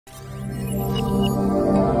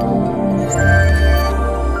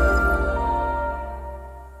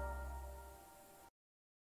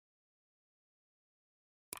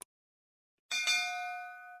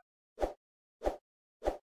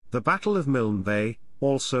The Battle of Milne Bay,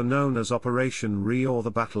 also known as Operation Ri or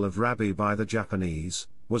the Battle of Rabi by the Japanese,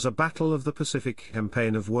 was a battle of the Pacific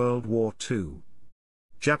campaign of World War II.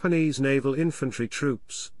 Japanese naval infantry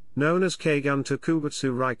troops, known as Kaigun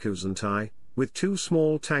Tokubetsu Rikusentai, with 2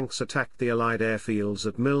 small tanks attacked the Allied airfields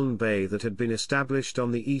at Milne Bay that had been established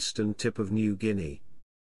on the eastern tip of New Guinea.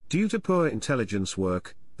 Due to poor intelligence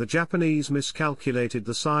work, the Japanese miscalculated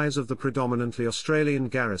the size of the predominantly Australian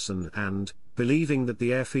garrison and, believing that the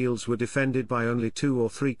airfields were defended by only 2 or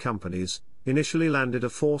 3 companies, initially landed a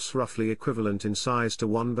force roughly equivalent in size to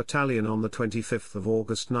 1 battalion on the 25th of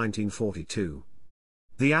August 1942.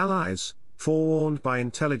 The Allies, forewarned by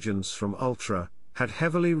intelligence from Ultra, had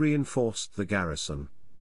heavily reinforced the garrison.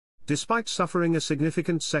 Despite suffering a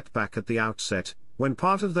significant setback at the outset, when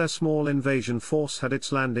part of their small invasion force had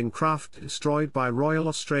its landing craft destroyed by Royal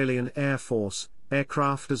Australian Air Force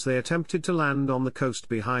aircraft as they attempted to land on the coast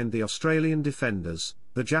behind the Australian defenders,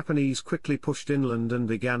 the Japanese quickly pushed inland and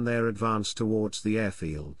began their advance towards the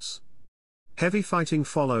airfields. Heavy fighting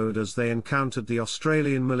followed as they encountered the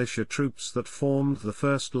Australian militia troops that formed the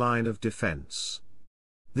first line of defence.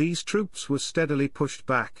 These troops were steadily pushed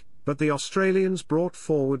back, but the Australians brought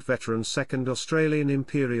forward veteran 2nd Australian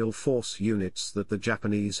Imperial Force units that the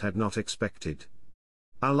Japanese had not expected.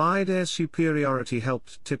 Allied air superiority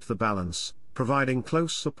helped tip the balance, providing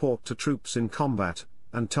close support to troops in combat,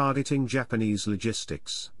 and targeting Japanese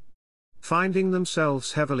logistics. Finding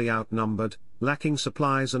themselves heavily outnumbered, lacking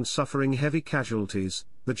supplies and suffering heavy casualties,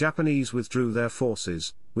 the Japanese withdrew their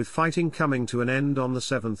forces, with fighting coming to an end on the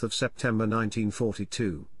 7th of September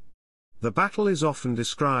 1942. The battle is often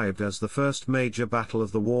described as the first major battle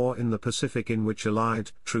of the war in the Pacific in which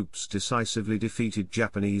Allied troops decisively defeated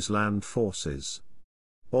Japanese land forces.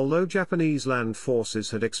 Although Japanese land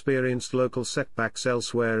forces had experienced local setbacks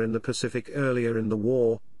elsewhere in the Pacific earlier in the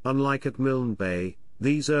war, unlike at Milne Bay,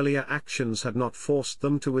 these earlier actions had not forced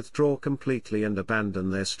them to withdraw completely and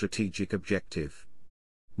abandon their strategic objective.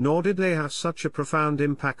 Nor did they have such a profound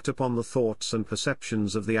impact upon the thoughts and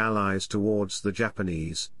perceptions of the Allies towards the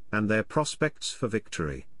Japanese, and their prospects for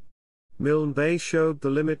victory. Milne Bay showed the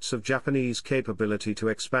limits of Japanese capability to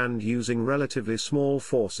expand using relatively small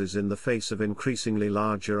forces in the face of increasingly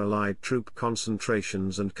larger Allied troop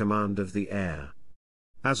concentrations and command of the air.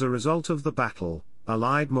 As a result of the battle,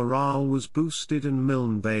 Allied morale was boosted and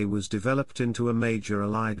Milne Bay was developed into a major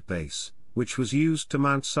Allied base, which was used to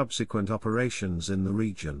mount subsequent operations in the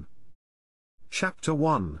region. Chapter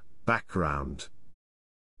 1, Background.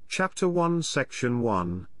 Chapter 1 Section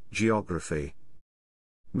 1, Geography.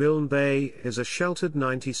 Milne Bay is a sheltered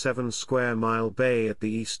 97-square-mile bay at the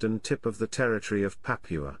eastern tip of the territory of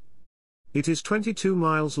Papua. It is 22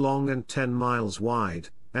 miles long and 10 miles wide,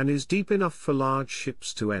 and is deep enough for large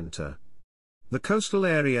ships to enter. The coastal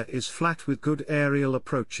area is flat with good aerial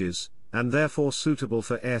approaches, and therefore suitable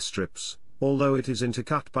for airstrips, although it is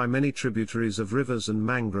intercut by many tributaries of rivers and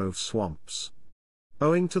mangrove swamps.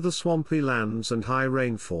 Owing to the swampy lands and high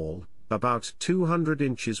rainfall, about 200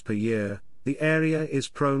 inches per year, the area is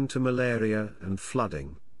prone to malaria and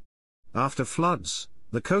flooding. After floods,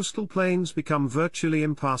 the coastal plains become virtually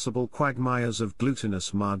impassable quagmires of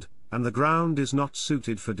glutinous mud, and the ground is not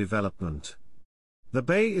suited for development. The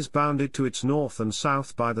bay is bounded to its north and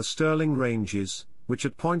south by the Stirling Ranges, which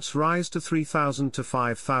at points rise to 3,000 to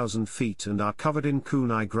 5,000 feet and are covered in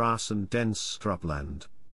kunai grass and dense scrubland.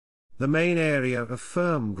 The main area of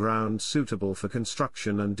firm ground suitable for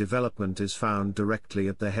construction and development is found directly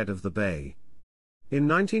at the head of the bay. In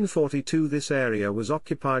 1942 this area was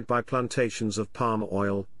occupied by plantations of palm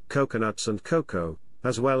oil, coconuts and cocoa,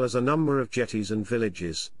 as well as a number of jetties and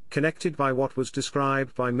villages, connected by what was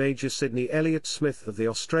described by Major Sidney Elliott Smith of the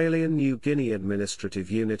Australian New Guinea Administrative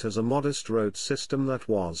Unit as a modest road system that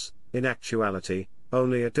was, in actuality,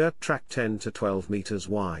 only a dirt track 10 to 12 meters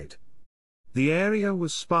wide. The area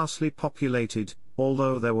was sparsely populated,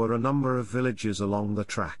 although there were a number of villages along the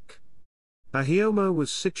track. Ahioma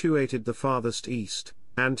was situated the farthest east,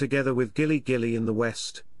 and together with Gili Gili in the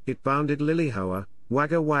west, it bounded Lilihoa,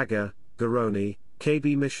 Wagga Wagga, Garoni,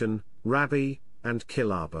 KB Mission, Rabi, and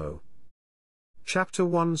Kilabo. Chapter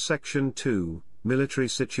 1 Section 2, Military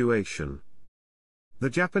Situation. The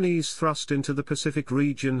Japanese thrust into the Pacific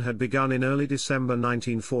region had begun in early December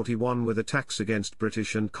 1941 with attacks against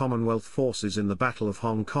British and Commonwealth forces in the Battle of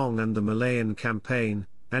Hong Kong and the Malayan Campaign,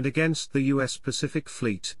 and against the U.S. Pacific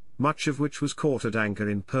Fleet, much of which was caught at anchor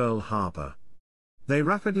in Pearl Harbor. They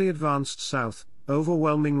rapidly advanced south,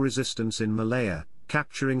 overwhelming resistance in Malaya,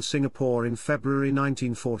 capturing Singapore in February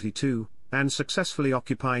 1942, and successfully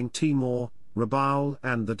occupying Timor, Rabaul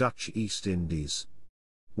and the Dutch East Indies.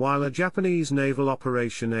 While a Japanese naval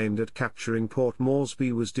operation aimed at capturing Port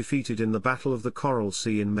Moresby was defeated in the Battle of the Coral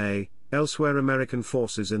Sea in May, elsewhere American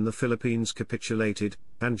forces in the Philippines capitulated,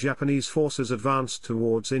 and Japanese forces advanced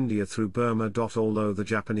towards India through Burma. Although the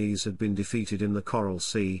Japanese had been defeated in the Coral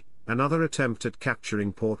Sea, another attempt at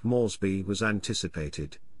capturing Port Moresby was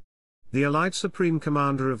anticipated. The Allied Supreme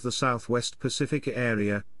Commander of the Southwest Pacific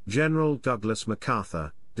Area, General Douglas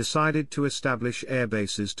MacArthur, decided to establish air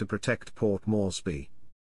bases to protect Port Moresby.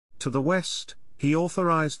 To the west, he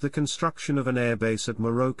authorized the construction of an airbase at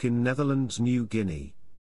Maroke in Netherlands, New Guinea.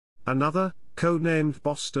 Another, codenamed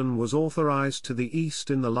Boston, was authorized to the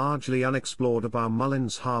east in the largely unexplored Bar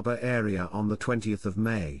Mullins Harbor area on the 20th of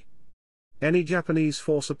May. Any Japanese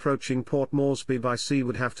force approaching Port Moresby by sea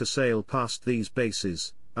would have to sail past these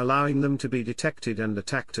bases, allowing them to be detected and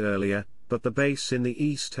attacked earlier, but the base in the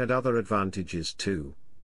east had other advantages too.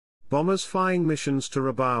 Bombers flying missions to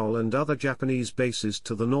Rabaul and other Japanese bases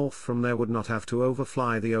to the north from there would not have to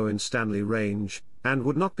overfly the Owen Stanley Range, and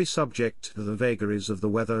would not be subject to the vagaries of the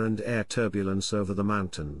weather and air turbulence over the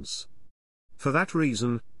mountains. For that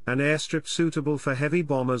reason, an airstrip suitable for heavy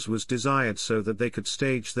bombers was desired so that they could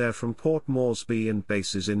stage there from Port Moresby and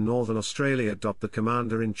bases in northern Australia. The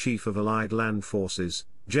Commander-in-Chief of Allied Land Forces,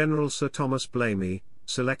 General Sir Thomas Blamey,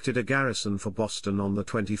 selected a garrison for Boston on the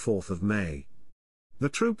 24th of May. The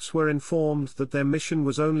troops were informed that their mission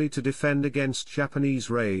was only to defend against Japanese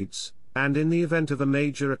raids, and in the event of a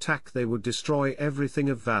major attack they would destroy everything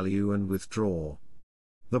of value and withdraw.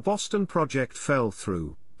 The Boston project fell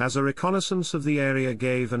through, as a reconnaissance of the area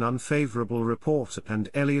gave an unfavorable report and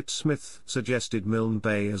Elliot Smith suggested Milne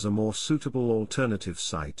Bay as a more suitable alternative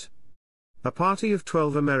site. A party of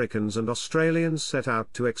 12 Americans and Australians set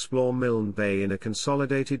out to explore Milne Bay in a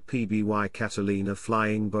consolidated PBY Catalina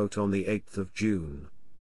flying boat on the 8th of June.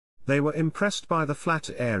 They were impressed by the flat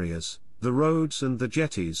areas, the roads and the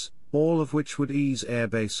jetties, all of which would ease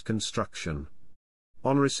airbase construction.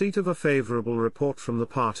 On receipt of a favorable report from the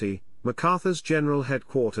party, MacArthur's General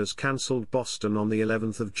Headquarters cancelled Boston on the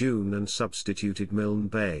 11th of June and substituted Milne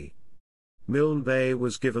Bay. Milne Bay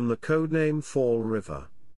was given the codename Fall River.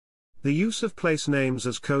 The use of place names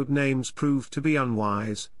as code names proved to be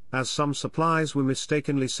unwise, as some supplies were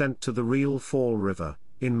mistakenly sent to the real Fall River,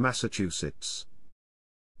 in Massachusetts.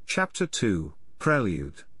 Chapter 2,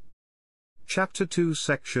 Prelude. Chapter 2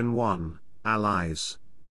 Section 1, Allies.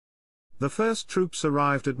 The first troops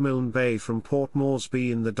arrived at Milne Bay from Port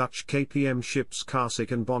Moresby in the Dutch KPM ships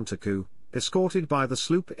Karsik and Bontekoe, escorted by the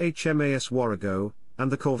sloop HMAS Warrego,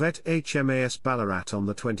 and the corvette HMAS Ballarat on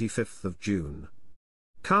the 25th of June.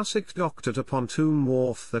 Karsik docked at a pontoon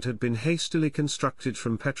wharf that had been hastily constructed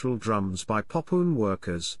from petrol drums by Papuan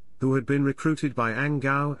workers, who had been recruited by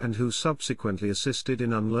Angao and who subsequently assisted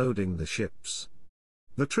in unloading the ships.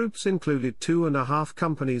 The troops included 2.5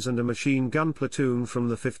 companies and a machine gun platoon from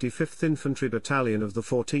the 55th Infantry Battalion of the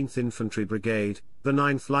 14th Infantry Brigade, the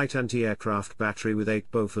 9th Light Anti-Aircraft Battery with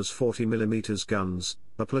 8 Bofors 40mm guns,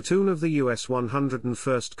 a platoon of the U.S.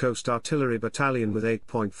 101st Coast Artillery Battalion with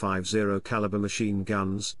 8.50 caliber machine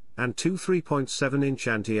guns, and 2 3.7-inch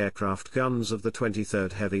anti-aircraft guns of the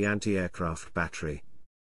 23rd Heavy Anti-Aircraft Battery.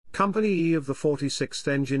 Company E of the 46th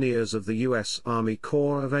Engineers of the U.S. Army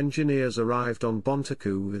Corps of Engineers arrived on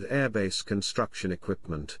Bontekoe with airbase construction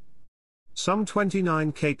equipment. Some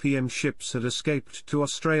 29 KPM ships had escaped to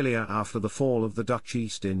Australia after the fall of the Dutch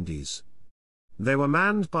East Indies. They were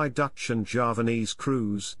manned by Dutch and Javanese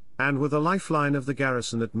crews, and were the lifeline of the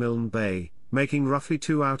garrison at Milne Bay, making roughly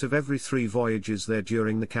 2 out of every 3 voyages there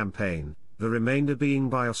during the campaign, the remainder being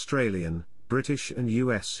by Australian, British and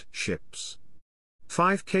US ships.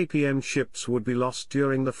 5 KPM ships would be lost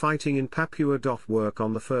during the fighting in Papua. Work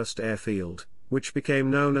on the first airfield, which became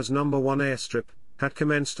known as No. 1 Airstrip, had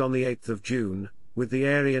commenced on the 8th of June, with the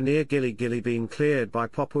area near Gili Gili being cleared by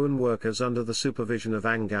Papuan workers under the supervision of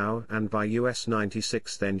Angao and by US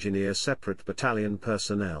 96th Engineer Separate Battalion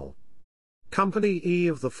personnel. Company E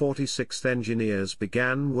of the 46th Engineers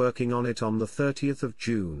began working on it on the 30th of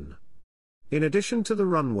June. In addition to the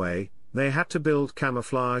runway, they had to build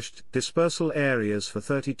camouflaged dispersal areas for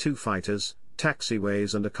 32 fighters,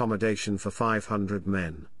 taxiways and accommodation for 500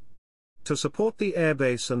 men. To support the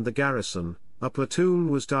airbase and the garrison, a platoon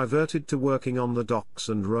was diverted to working on the docks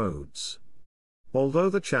and roads. Although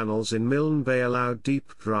the channels in Milne Bay allowed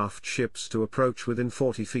deep draft ships to approach within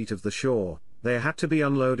 40 feet of the shore, they had to be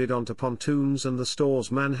unloaded onto pontoons and the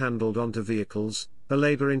stores manhandled onto vehicles, a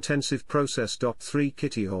labor-intensive process. 3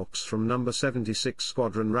 Kittyhawks from No. 76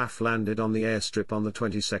 Squadron RAF landed on the airstrip on the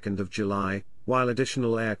 22nd of July, while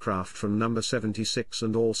additional aircraft from No. 76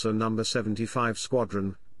 and also No. 75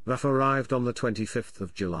 Squadron RAF arrived on the 25th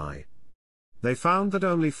of July. They found that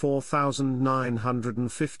only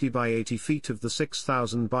 4,950 by 80 feet of the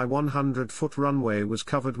 6,000 by 100-foot runway was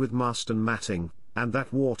covered with mast and matting, and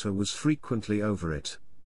that water was frequently over it.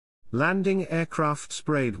 Landing aircraft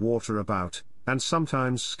sprayed water about, and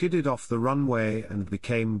sometimes skidded off the runway and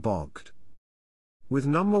became bogged. With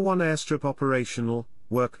No. 1 airstrip operational,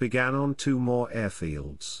 work began on 2 more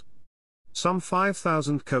airfields. Some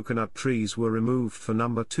 5,000 coconut trees were removed for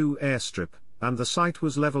No. 2 airstrip, and the site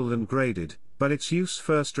was leveled and graded, but its use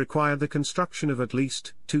first required the construction of at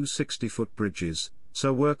least 2 60-foot bridges,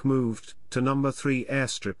 so work moved to No. 3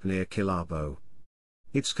 airstrip near Kilabo.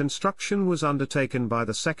 Its construction was undertaken by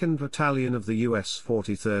the 2nd Battalion of the U.S.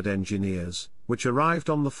 43rd Engineers, which arrived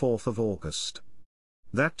on the 4th of August.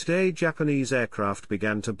 That day Japanese aircraft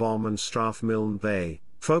began to bomb and strafe Milne Bay,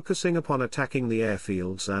 focusing upon attacking the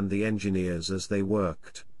airfields and the engineers as they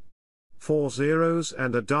worked. 4 Zeros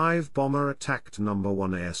and a dive bomber attacked No.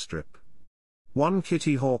 1 airstrip. 1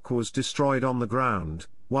 Kitty Hawk was destroyed on the ground,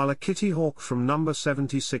 while a Kitty Hawk from No.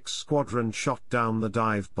 76 Squadron shot down the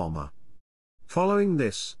dive bomber. Following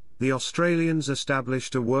this, the Australians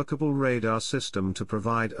established a workable radar system to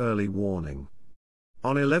provide early warning.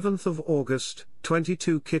 On 11th of August,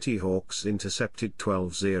 22 Kitty Hawks intercepted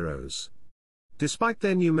 12 Zeros. Despite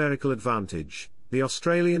their numerical advantage, the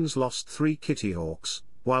Australians lost 3 Kitty Hawks,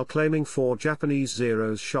 while claiming 4 Japanese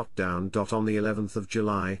Zeros shot down. On the 11th of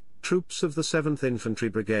July, troops of the 7th Infantry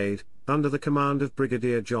Brigade, under the command of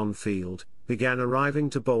Brigadier John Field, began arriving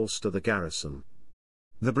to bolster the garrison.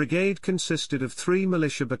 The brigade consisted of 3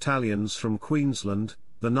 militia battalions from Queensland,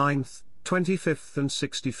 the 9th, 25th and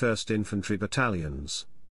 61st Infantry Battalions.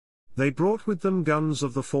 They brought with them guns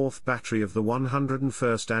of the 4th Battery of the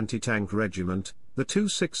 101st Anti-Tank Regiment, the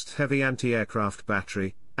 26th Heavy Anti-Aircraft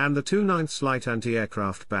Battery, and the 29th Light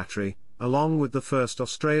Anti-Aircraft Battery, along with the 1st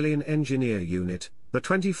Australian Engineer Unit, the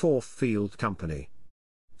 24th Field Company.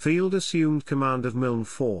 Field assumed command of Milne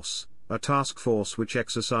Force, a task force which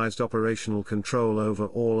exercised operational control over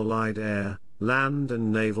all Allied air, land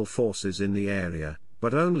and naval forces in the area,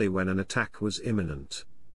 but only when an attack was imminent.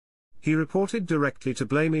 He reported directly to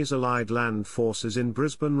Blamey's Allied land forces in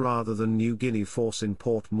Brisbane rather than New Guinea force in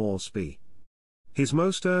Port Moresby. His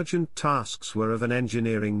most urgent tasks were of an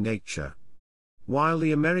engineering nature. While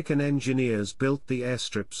the American engineers built the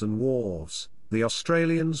airstrips and wharves, the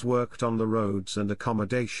Australians worked on the roads and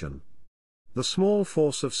accommodation. The small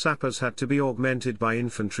force of sappers had to be augmented by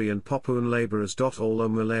infantry and Papuan labourers. Although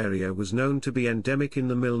malaria was known to be endemic in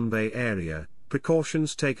the Milne Bay area,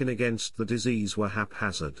 precautions taken against the disease were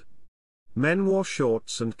haphazard. Men wore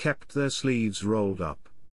shorts and kept their sleeves rolled up.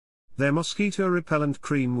 Their mosquito-repellent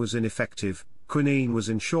cream was ineffective, quinine was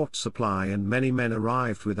in short supply, and many men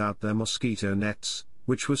arrived without their mosquito nets,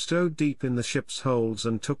 which were stowed deep in the ship's holds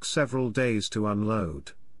and took several days to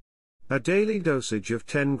unload. A daily dosage of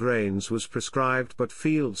 10 grains was prescribed, but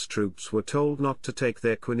Field's troops were told not to take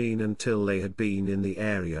their quinine until they had been in the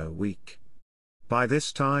area a week. By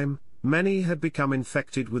this time, many had become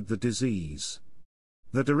infected with the disease.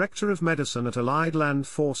 The Director of Medicine at Allied Land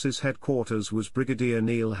Forces Headquarters was Brigadier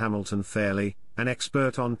Neil Hamilton Fairley, an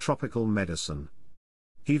expert on tropical medicine.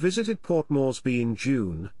 He visited Port Moresby in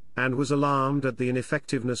June, and was alarmed at the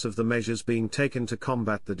ineffectiveness of the measures being taken to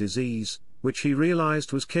combat the disease, which he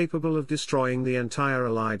realized was capable of destroying the entire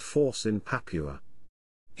Allied force in Papua.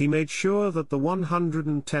 He made sure that the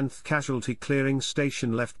 110th Casualty Clearing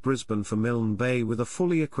Station left Brisbane for Milne Bay with a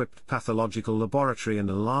fully equipped pathological laboratory and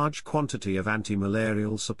a large quantity of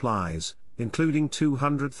anti-malarial supplies, including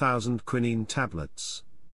 200,000 quinine tablets.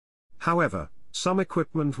 However, some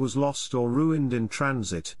equipment was lost or ruined in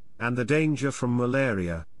transit, and the danger from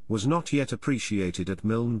malaria was not yet appreciated at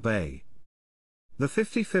Milne Bay. The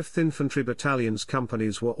 55th Infantry Battalion's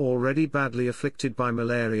companies were already badly afflicted by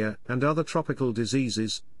malaria and other tropical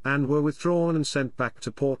diseases, and were withdrawn and sent back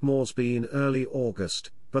to Port Moresby in early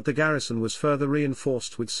August, but the garrison was further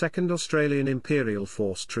reinforced with 2nd Australian Imperial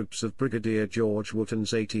Force troops of Brigadier George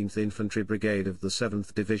Wotton's 18th Infantry Brigade of the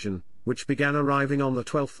 7th Division, which began arriving on the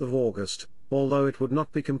 12th of August, although it would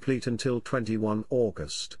not be complete until 21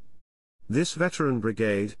 August. This veteran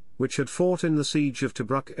brigade, which had fought in the siege of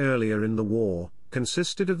Tobruk earlier in the war,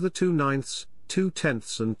 consisted of the 2 9ths, 2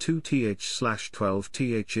 10ths and 2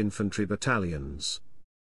 Th/12th infantry battalions.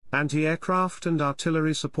 Anti-aircraft and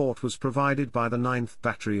artillery support was provided by the 9th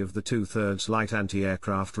Battery of the 2/3 Light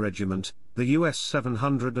Anti-Aircraft Regiment, the US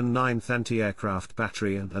 709th Anti-Aircraft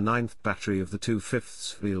Battery and the 9th Battery of the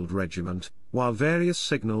 2/5th Field Regiment, while various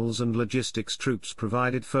signals and logistics troops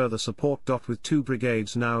provided further support. With 2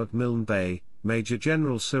 brigades now at Milne Bay, Major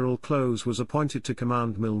General Cyril Close was appointed to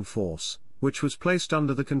command Milne Force, which was placed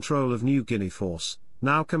under the control of New Guinea Force,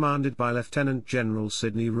 now commanded by Lieutenant General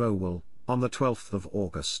Sidney Rowell, on the 12th of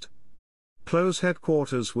August. Close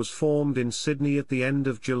headquarters was formed in Sydney at the end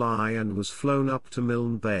of July and was flown up to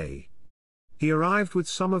Milne Bay. He arrived with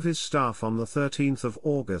some of his staff on the 13th of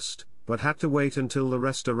August, but had to wait until the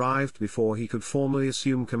rest arrived before he could formally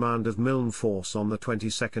assume command of Milne Force on the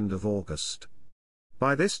 22nd of August.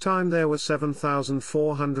 By this time there were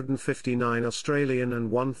 7,459 Australian and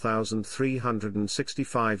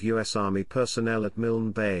 1,365 US Army personnel at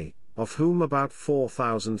Milne Bay, of whom about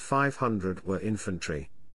 4,500 were infantry.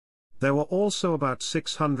 There were also about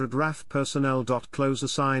 600 RAF personnel. Close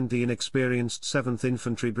assigned the inexperienced 7th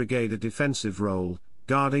Infantry Brigade a defensive role,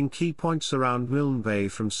 guarding key points around Milne Bay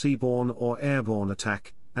from seaborne or airborne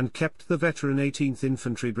attack, and kept the veteran 18th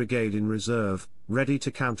Infantry Brigade in reserve, ready to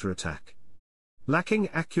counterattack. Lacking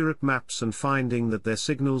accurate maps and finding that their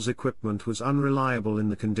signals equipment was unreliable in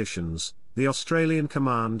the conditions, the Australian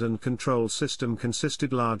command and control system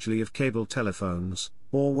consisted largely of cable telephones,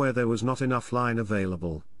 or where there was not enough line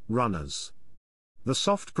available, runners. The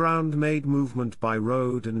soft ground made movement by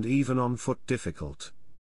road and even on foot difficult.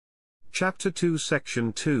 Chapter 2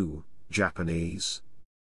 Section 2, Japanese.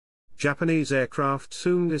 Japanese aircraft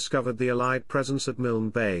soon discovered the Allied presence at Milne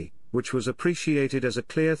Bay, which was appreciated as a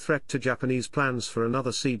clear threat to Japanese plans for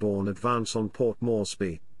another seaborne advance on Port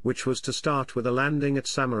Moresby, which was to start with a landing at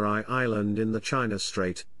Samurai Island in the China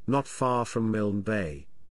Strait, not far from Milne Bay.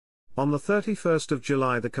 On the 31st of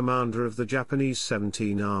July the commander of the Japanese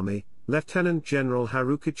 17th Army, Lieutenant General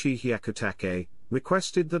Harukichi Hyakutake,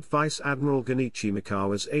 requested that Vice Admiral Genichi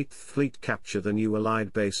Mikawa's 8th Fleet capture the new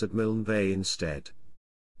Allied base at Milne Bay instead.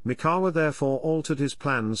 Mikawa therefore altered his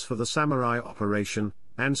plans for the Samurai operation,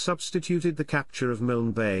 and substituted the capture of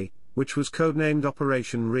Milne Bay, which was codenamed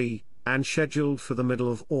Operation Ri, and scheduled for the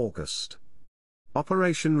middle of August.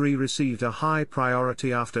 Operation Ri received a high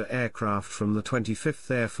priority after aircraft from the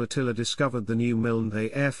 25th Air Flotilla discovered the new Milne Bay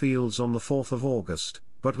airfields on the 4th of August,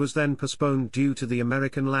 but was then postponed due to the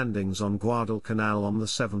American landings on Guadalcanal on the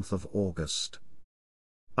 7th of August.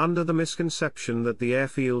 Under the misconception that the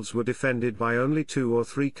airfields were defended by only 2 or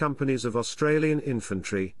 3 companies of Australian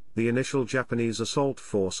infantry, the initial Japanese assault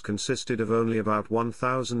force consisted of only about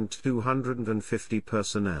 1,250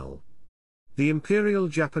 personnel. The Imperial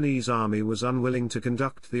Japanese Army was unwilling to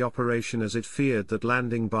conduct the operation as it feared that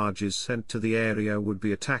landing barges sent to the area would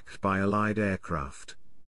be attacked by Allied aircraft.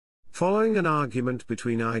 Following an argument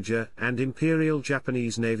between IJA and Imperial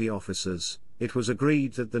Japanese Navy officers, it was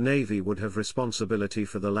agreed that the Navy would have responsibility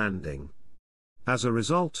for the landing. As a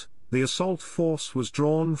result, the assault force was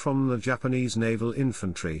drawn from the Japanese naval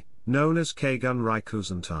infantry, known as Kaigun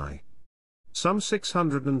Rikusentai. Some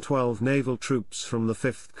 612 naval troops from the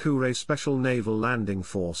 5th Kure Special Naval Landing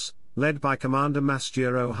Force, led by Commander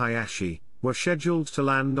Masjiro Hayashi, were scheduled to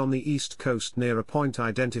land on the east coast near a point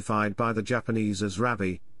identified by the Japanese as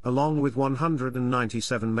Rabi, along with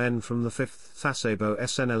 197 men from the 5th Sasebo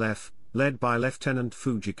SNLF, led by Lieutenant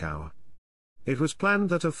Fujikawa. It was planned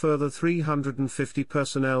that a further 350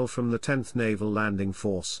 personnel from the 10th Naval Landing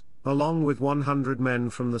Force, along with 100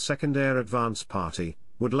 men from the 2nd Air Advance Party,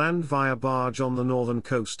 would land via barge on the northern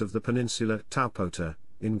coast of the peninsula at Taupota,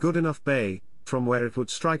 in Goodenough Bay, from where it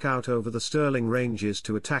would strike out over the Stirling Ranges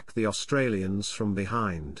to attack the Australians from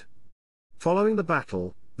behind. Following the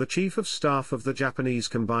battle, the Chief of Staff of the Japanese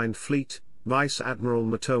Combined Fleet, Vice Admiral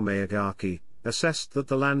Motome Agaki, assessed that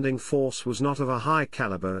the landing force was not of a high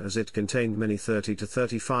caliber as it contained many 30 to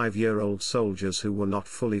 35-year-old soldiers who were not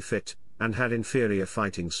fully fit, and had inferior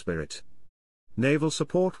fighting spirit. Naval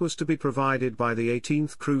support was to be provided by the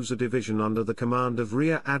 18th Cruiser Division under the command of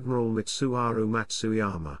Rear Admiral Mitsuharu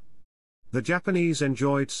Matsuyama. The Japanese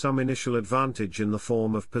enjoyed some initial advantage in the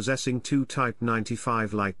form of possessing 2 Type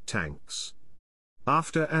 95 light tanks.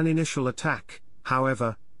 After an initial attack,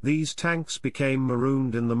 however, these tanks became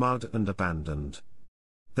marooned in the mud and abandoned.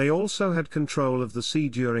 They also had control of the sea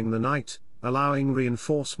during the night, allowing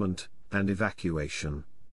reinforcement and evacuation.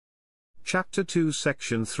 Chapter 2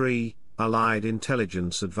 Section 3, Allied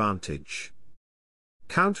Intelligence Advantage.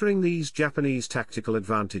 Countering these Japanese tactical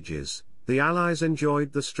advantages, the Allies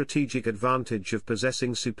enjoyed the strategic advantage of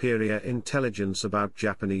possessing superior intelligence about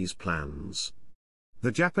Japanese plans.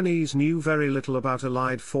 The Japanese knew very little about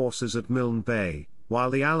Allied forces at Milne Bay, while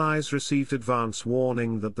the Allies received advance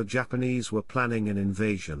warning that the Japanese were planning an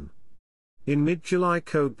invasion. In mid-July,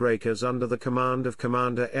 codebreakers under the command of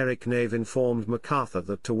Commander Eric Nave informed MacArthur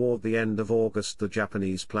that toward the end of August the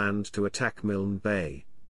Japanese planned to attack Milne Bay.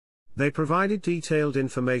 They provided detailed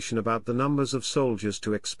information about the numbers of soldiers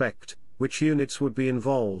to expect, which units would be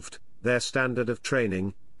involved, their standard of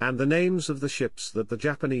training, and the names of the ships that the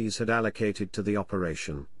Japanese had allocated to the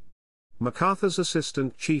operation. MacArthur's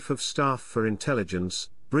Assistant Chief of Staff for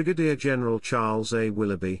Intelligence, Brigadier General Charles A.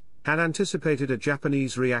 Willoughby, had anticipated a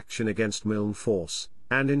Japanese reaction against Milne Force,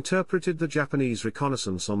 and interpreted the Japanese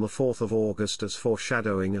reconnaissance on the 4th of August as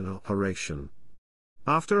foreshadowing an operation.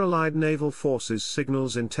 After Allied naval forces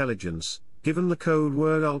signals intelligence, given the code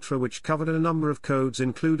word Ultra, which covered a number of codes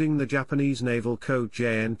including the Japanese naval code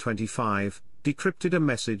JN-25, decrypted a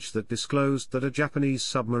message that disclosed that a Japanese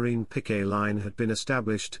submarine picket line had been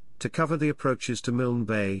established to cover the approaches to Milne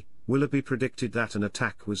Bay, Willoughby predicted that an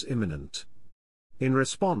attack was imminent. In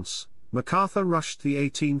response, MacArthur rushed the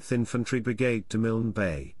 18th Infantry Brigade to Milne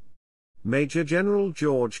Bay. Major General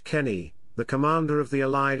George Kenney, the commander of the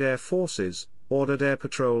Allied Air Forces, ordered air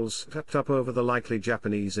patrols kept up over the likely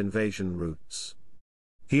Japanese invasion routes.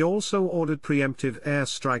 He also ordered preemptive air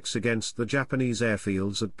strikes against the Japanese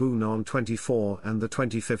airfields at Buna on 24 and the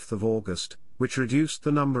 25th of August, which reduced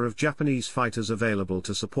the number of Japanese fighters available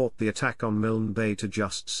to support the attack on Milne Bay to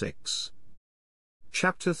just 6.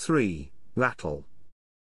 Chapter 3, Battle.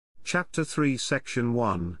 Chapter 3 Section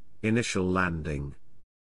 1, Initial Landing.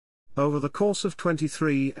 Over the course of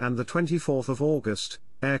 23 and the 24th of August,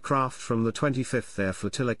 aircraft from the 25th Air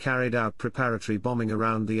Flotilla carried out preparatory bombing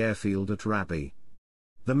around the airfield at Rabi.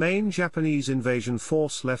 The main Japanese invasion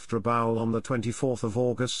force left Rabaul on the 24th of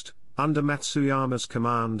August, under Matsuyama's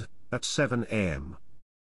command, at 7 am.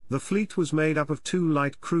 The fleet was made up of 2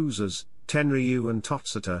 light cruisers, Tenryu and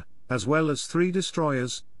Totsuta, as well as 3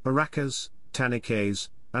 destroyers, Barakas, Tanikes,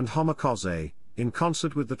 and Homokoze, in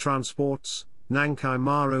concert with the transports, Nankai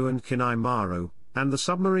Maru and Kinai Maru, and the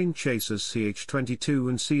submarine chasers CH-22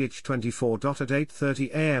 and CH-24. At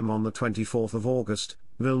 8:30 am on the 24th of August,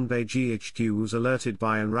 Milne Bay GHQ was alerted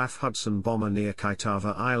by an RAF Hudson bomber near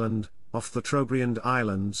Kaitava Island, off the Trobriand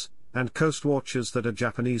Islands, and coast watchers that a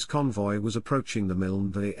Japanese convoy was approaching the Milne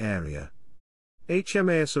Bay area.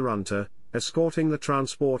 HMAS Arunta, escorting the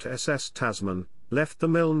transport SS Tasman, left the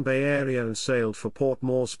Milne Bay area and sailed for Port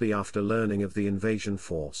Moresby after learning of the invasion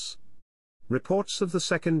force. Reports of the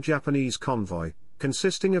second Japanese convoy,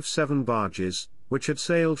 consisting of 7 barges, which had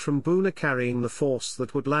sailed from Buna carrying the force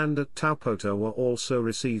that would land at Taupoto, were also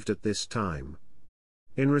received at this time.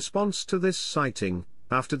 In response to this sighting,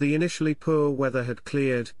 after the initially poor weather had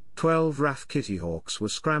cleared, 12 RAF Kittyhawks were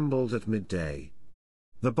scrambled at midday.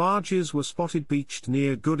 The barges were spotted beached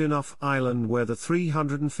near Goodenough Island, where the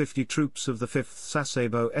 350 troops of the 5th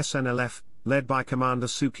Sasebo SNLF, led by Commander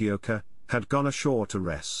Tsukioka, had gone ashore to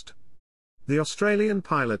rest. The Australian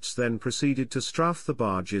pilots then proceeded to strafe the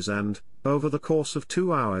barges and, over the course of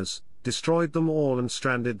 2 hours, destroyed them all and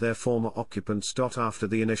stranded their former occupants. After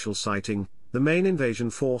the initial sighting, the main invasion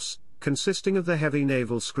force, consisting of the heavy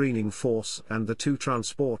naval screening force and the 2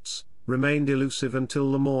 transports, remained elusive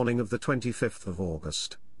until the morning of the 25th of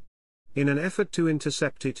August. In an effort to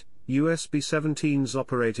intercept it, US B-17s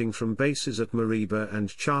operating from bases at Mariba and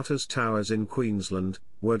Charters Towers in Queensland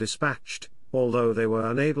were dispatched, although they were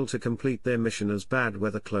unable to complete their mission as bad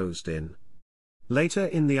weather closed in. Later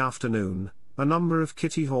in the afternoon, a number of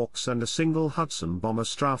Kittyhawks and a single Hudson bomber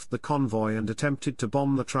strafed the convoy and attempted to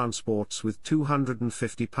bomb the transports with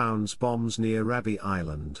 250-pound bombs near Rabi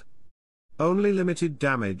Island. Only limited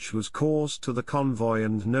damage was caused to the convoy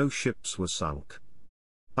and no ships were sunk.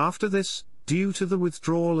 After this, due to the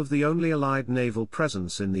withdrawal of the only Allied naval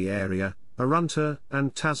presence in the area, Arunta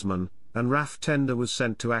and Tasman, and RAF Tender was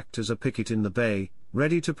sent to act as a picket in the bay,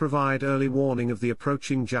 ready to provide early warning of the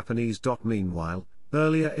approaching Japanese. Meanwhile,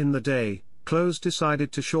 earlier in the day, Close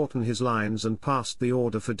decided to shorten his lines and passed the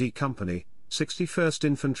order for D Company, 61st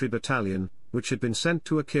Infantry Battalion, which had been sent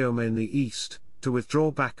to Akioma in the east, to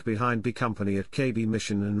withdraw back behind B Company at KB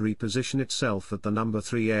Mission and reposition itself at the No.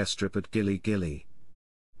 3 airstrip at Gili Gili.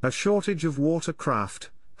 A shortage of watercraft,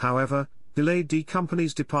 however, delayed D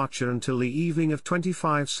Company's departure until the evening of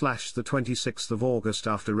 25/26 of August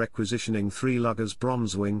after requisitioning 3 luggers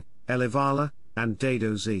Bronzewing, Elevala, and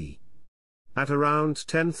Dado Z. At around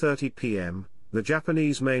 10:30 p.m., the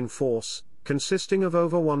Japanese main force, consisting of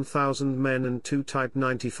over 1,000 men and 2 Type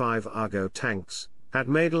 95 Argo tanks, had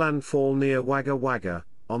made landfall near Wagga Wagga,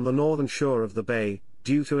 on the northern shore of the bay.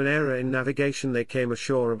 Due to an error in navigation, they came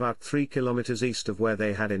ashore about 3 kilometers east of where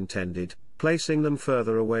they had intended, placing them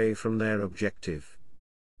further away from their objective.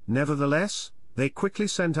 Nevertheless, they quickly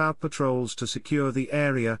sent out patrols to secure the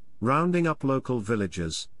area, rounding up local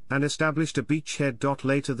villagers, and established a beachhead.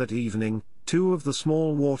 Later that evening, 2 of the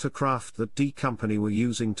small watercraft that D Company were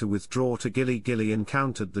using to withdraw to Gili Gili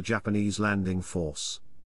encountered the Japanese landing force.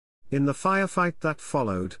 In the firefight that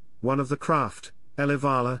followed, one of the craft,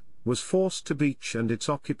 Elevala, was forced to beach and its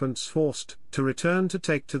occupants forced to return to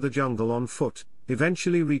take to the jungle on foot,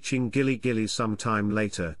 eventually reaching Gili Gili some time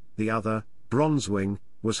later, the other, Bronzewing,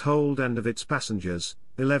 was holed, and of its passengers,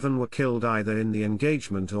 11 were killed either in the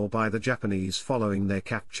engagement or by the Japanese following their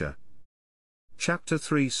capture. Chapter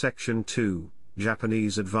 3 Section 2,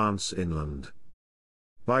 Japanese Advance Inland.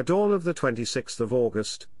 By dawn of the 26th of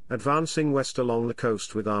August, advancing west along the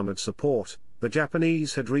coast with armored support, the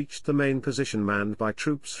Japanese had reached the main position manned by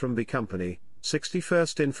troops from B Company,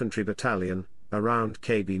 61st Infantry Battalion, around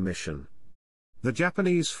KB Mission. The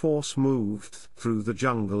Japanese force moved through the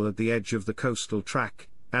jungle at the edge of the coastal track,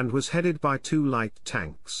 and was headed by 2 light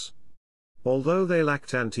tanks. Although they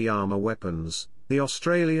lacked anti-armor weapons, the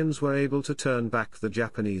Australians were able to turn back the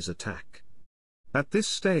Japanese attack. At this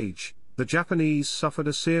stage, the Japanese suffered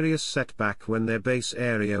a serious setback when their base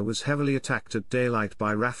area was heavily attacked at daylight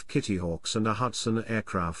by RAF Kittyhawks and a Hudson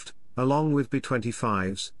aircraft, along with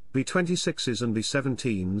B-25s, B-26s and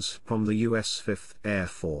B-17s from the U.S. 5th Air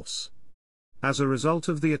Force. As a result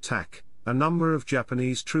of the attack, a number of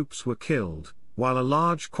Japanese troops were killed, while a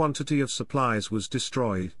large quantity of supplies was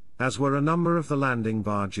destroyed, as were a number of the landing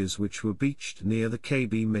barges which were beached near the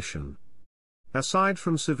KB Mission. Aside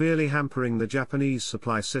from severely hampering the Japanese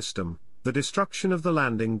supply system, the destruction of the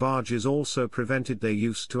landing barges also prevented their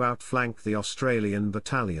use to outflank the Australian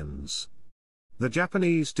battalions. The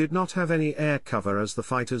Japanese did not have any air cover as the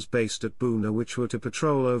fighters based at Buna which were to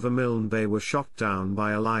patrol over Milne Bay were shot down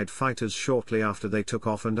by Allied fighters shortly after they took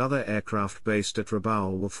off, and other aircraft based at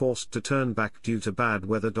Rabaul were forced to turn back due to bad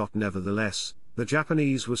weather. Nevertheless, the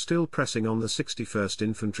Japanese were still pressing on the 61st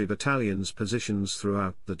Infantry Battalion's positions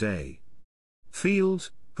throughout the day. Field,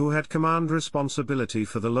 who had command responsibility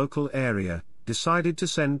for the local area, decided to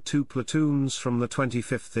send 2 platoons from the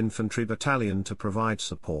 25th Infantry Battalion to provide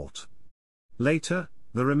support. Later,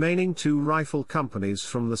 the remaining 2 rifle companies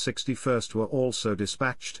from the 61st were also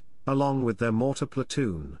dispatched, along with their mortar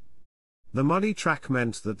platoon. The muddy track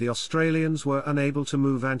meant that the Australians were unable to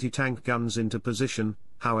move anti-tank guns into position.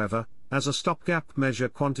 However, as a stopgap measure,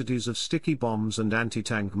 quantities of sticky bombs and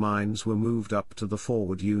anti-tank mines were moved up to the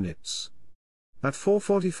forward units. At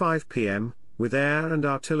 4:45 p.m., with air and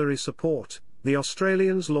artillery support, the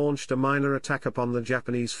Australians launched a minor attack upon the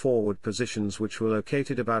Japanese forward positions which were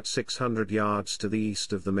located about 600 yards to the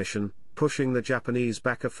east of the mission, pushing the Japanese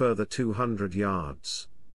back a further 200 yards.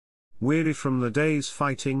 Weary from the day's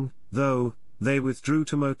fighting, though, they withdrew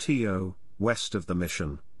to Motio, west of the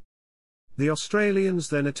mission. The Australians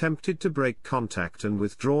then attempted to break contact and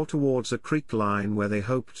withdraw towards a creek line where they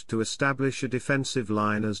hoped to establish a defensive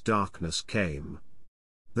line as darkness came.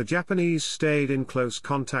 The Japanese stayed in close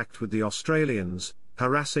contact with the Australians,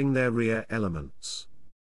 harassing their rear elements.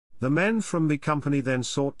 The men from B Company then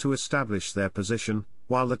sought to establish their position,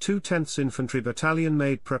 while the 210th Infantry Battalion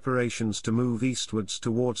made preparations to move eastwards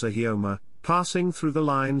towards Ahioma, passing through the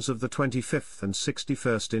lines of the 25th and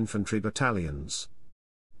 61st Infantry Battalions.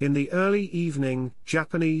 In the early evening,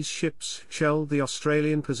 Japanese ships shelled the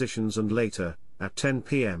Australian positions, and later, at 10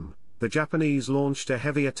 p.m., the Japanese launched a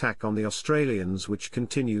heavy attack on the Australians which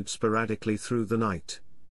continued sporadically through the night.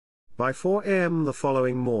 By 4 a.m. the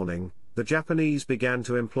following morning, the Japanese began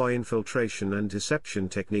to employ infiltration and deception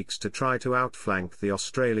techniques to try to outflank the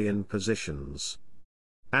Australian positions.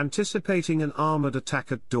 Anticipating an armoured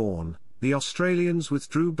attack at dawn, the Australians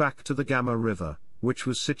withdrew back to the Gamma River, which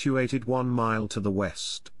was situated 1 mile to the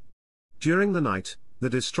west. During the night, the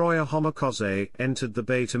destroyer Homokoze entered the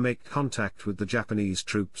bay to make contact with the Japanese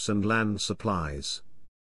troops and land supplies.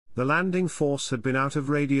 The landing force had been out of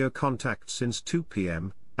radio contact since 2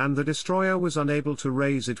 p.m., and the destroyer was unable to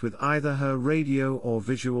raise it with either her radio or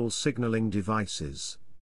visual signaling devices.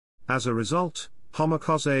 As a result,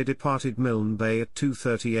 Homokoze departed Milne Bay at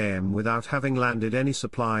 2:30 a.m. without having landed any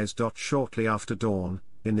supplies. Shortly after dawn,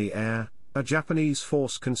 in the air, a Japanese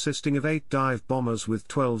force consisting of 8 dive bombers with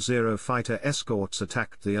 12 Zero fighter escorts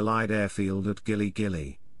attacked the Allied airfield at Gili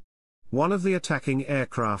Gili. One of the attacking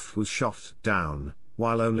aircraft was shot down,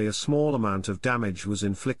 while only a small amount of damage was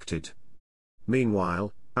inflicted.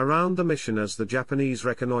 Meanwhile, around the mission, as the Japanese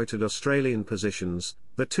reconnoitred Australian positions,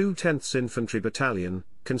 the 210th Infantry Battalion,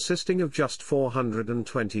 consisting of just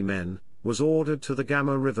 420 men, was ordered to the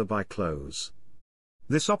Gamma River by close.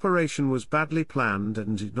 This operation was badly planned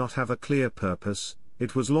and did not have a clear purpose.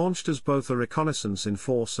 It was launched as both a reconnaissance in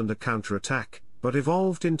force and a counterattack, but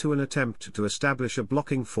evolved into an attempt to establish a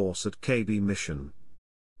blocking force at KB Mission.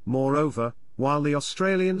 Moreover, while the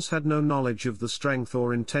Australians had no knowledge of the strength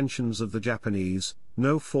or intentions of the Japanese,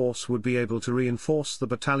 no force would be able to reinforce the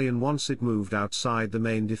battalion once it moved outside the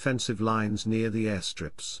main defensive lines near the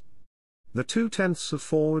airstrips. The 2/10ths of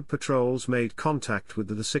forward patrols made contact with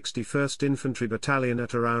the 61st Infantry Battalion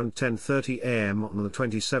at around 10:30 a.m. on the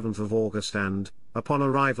 27th of August and, upon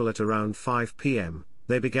arrival at around 5 p.m.,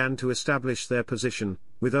 they began to establish their position.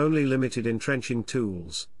 With only limited entrenching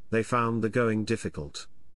tools, they found the going difficult.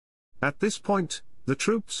 At this point, the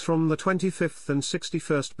troops from the 25th and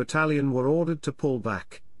 61st Battalion were ordered to pull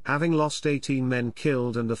back, having lost 18 men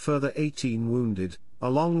killed and a further 18 wounded,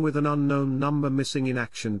 along with an unknown number missing in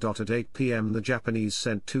action. At 8 p.m. the Japanese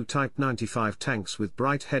sent 2 Type 95 tanks with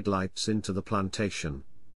bright headlights into the plantation.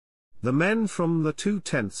 The men from the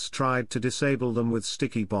 2/10ths tried to disable them with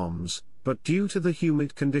sticky bombs, but due to the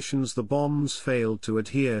humid conditions the bombs failed to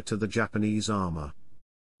adhere to the Japanese armor.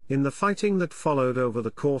 In the fighting that followed over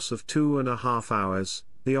the course of 2.5 hours,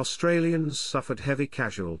 the Australians suffered heavy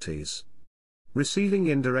casualties. Receiving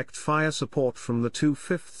indirect fire support from the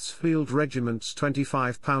 2/5ths Field Regiment's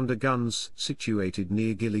 25-pounder guns situated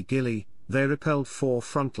near Gili Gili, they repelled 4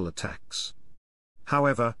 frontal attacks.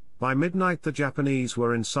 However, by midnight the Japanese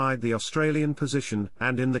were inside the Australian position,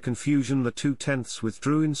 and in the confusion the 2/10ths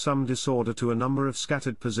withdrew in some disorder to a number of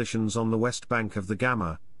scattered positions on the west bank of the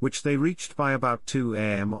Gamma, which they reached by about 2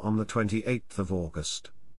 a.m. on the 28th of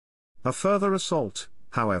August. A further assault,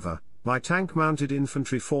 however, by tank-mounted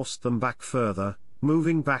infantry forced them back further,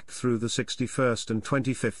 moving back through the 61st and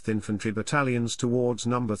 25th Infantry Battalions towards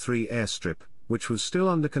No. 3 airstrip, which was still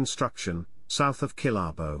under construction, south of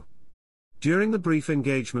Kilabo. During the brief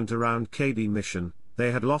engagement around KB Mission,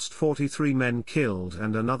 they had lost 43 men killed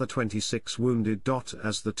and another 26 wounded.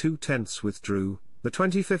 As the 2/10ths withdrew, the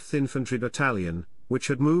 25th Infantry Battalion, which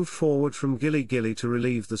had moved forward from Gili Gili to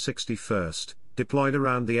relieve the 61st, deployed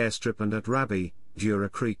around the airstrip and at Rabi, Jura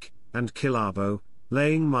Creek, and Kilabo,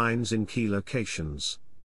 laying mines in key locations.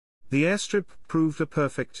 The airstrip proved a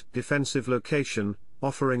perfect defensive location,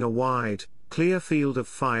 offering a wide, clear field of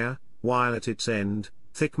fire, while at its end,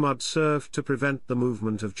 thick mud served to prevent the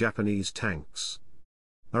movement of Japanese tanks.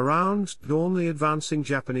 Around dawn the advancing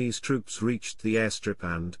Japanese troops reached the airstrip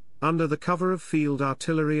and, under the cover of field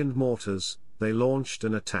artillery and mortars, they launched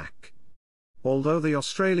an attack. Although the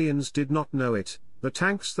Australians did not know it, the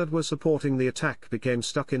tanks that were supporting the attack became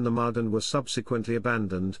stuck in the mud and were subsequently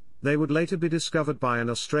abandoned. They would later be discovered by an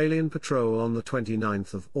Australian patrol on the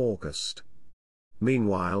 29th of August.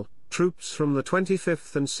 Meanwhile, troops from the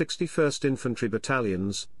 25th and 61st Infantry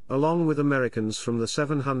Battalions, along with Americans from the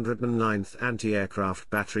 709th Anti-Aircraft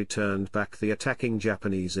Battery turned back the attacking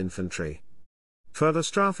Japanese infantry. Further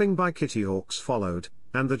strafing by Kittyhawks followed,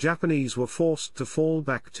 and the Japanese were forced to fall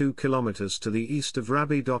back 2 kilometers to the east of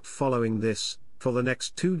Rabi. Following this, for the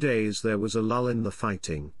next 2 days there was a lull in the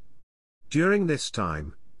fighting. During this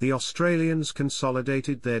time, the Australians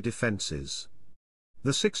consolidated their defences.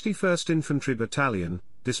 The 61st Infantry Battalion,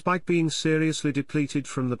 despite being seriously depleted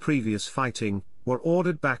from the previous fighting, were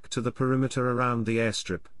ordered back to the perimeter around the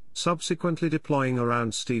airstrip, subsequently deploying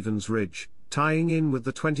around Stevens Ridge, tying in with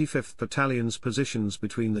the 25th Battalion's positions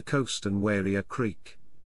between the coast and Waria Creek.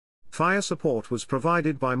 Fire support was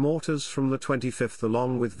provided by mortars from the 25th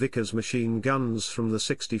along with Vickers machine guns from the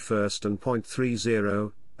 61st and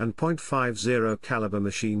 .30 and .50 caliber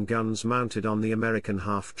machine guns mounted on the American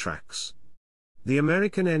half-tracks. The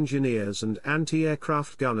American engineers and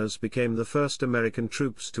anti-aircraft gunners became the first American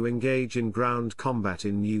troops to engage in ground combat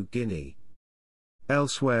in New Guinea.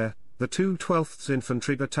 Elsewhere, the 2/12th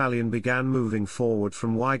Infantry Battalion began moving forward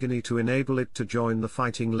from Waigani to enable it to join the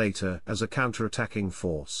fighting later as a counter-attacking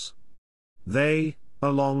force. They,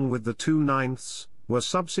 along with the 2/9ths, were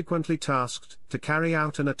subsequently tasked to carry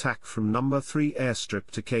out an attack from No. 3 airstrip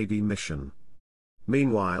to KB Mission.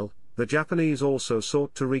 Meanwhile, the Japanese also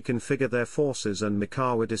sought to reconfigure their forces, and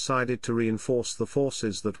Mikawa decided to reinforce the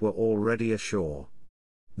forces that were already ashore.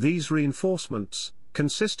 These reinforcements,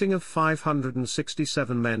 consisting of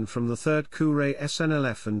 567 men from the 3rd Kure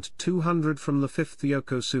SNLF and 200 from the 5th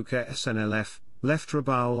Yokosuka SNLF, left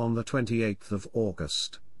Rabaul on the 28th of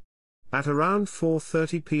August. At around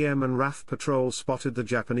 4:30 p.m. an RAF patrol spotted the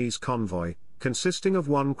Japanese convoy, consisting of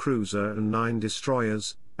 1 cruiser and 9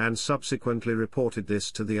 destroyers, and subsequently reported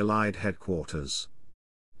this to the Allied headquarters.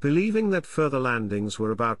 Believing that further landings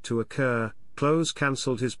were about to occur, Close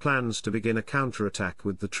cancelled his plans to begin a counterattack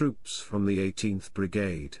with the troops from the 18th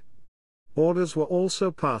Brigade. Orders were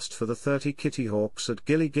also passed for the 30 Kittyhawks at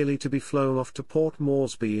Gili Gili to be flown off to Port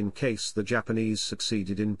Moresby in case the Japanese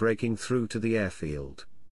succeeded in breaking through to the airfield.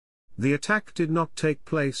 The attack did not take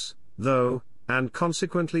place, though, and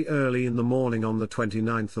consequently early in the morning on the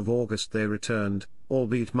 29th of August they returned,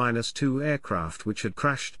 albeit -2 aircraft which had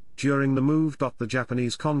crashed during the move. The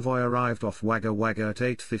Japanese convoy arrived off Wagga Wagga at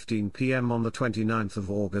 8:15 p.m. on the 29th of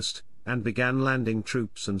August, and began landing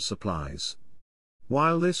troops and supplies.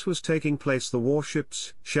 While this was taking place, the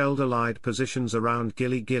warships shelled Allied positions around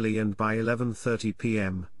Gili Gili and by 11:30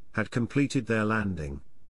 p.m., had completed their landing.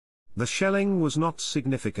 The shelling was not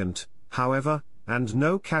significant, however, and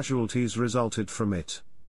no casualties resulted from it.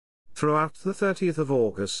 Throughout the 30th of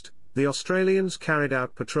August, the Australians carried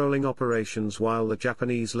out patrolling operations while the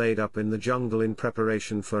Japanese laid up in the jungle in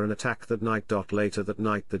preparation for an attack that night. Later that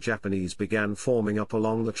night the Japanese began forming up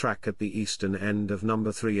along the track at the eastern end of No.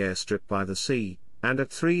 3 airstrip by the sea, and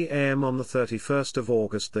at 3 am on the 31st of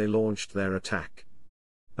August they launched their attack.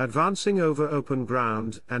 Advancing over open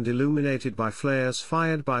ground and illuminated by flares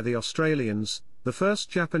fired by the Australians, the first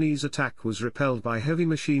Japanese attack was repelled by heavy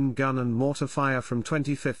machine gun and mortar fire from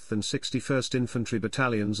 25th and 61st Infantry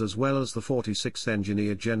Battalions as well as the 46th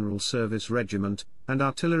Engineer General Service Regiment, and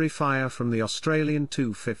artillery fire from the Australian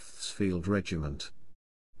 2/5th Field Regiment.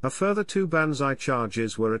 A further 2 banzai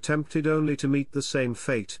charges were attempted only to meet the same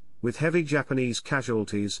fate, with heavy Japanese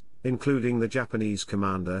casualties, including the Japanese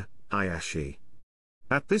commander, Hayashi.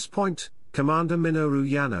 At this point, Commander Minoru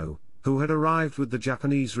Yano, who had arrived with the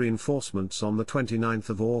Japanese reinforcements on the 29th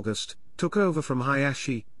of August, took over from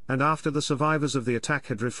Hayashi, and after the survivors of the attack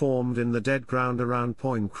had reformed in the dead ground around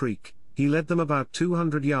Poyne Creek, he led them about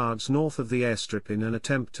 200 yards north of the airstrip in an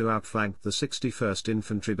attempt to outflank the 61st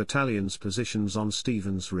Infantry Battalion's positions on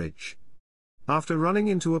Stevens Ridge. After running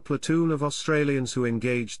into a platoon of Australians who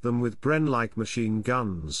engaged them with Bren-like machine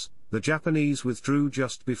guns, the Japanese withdrew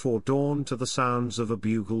just before dawn to the sounds of a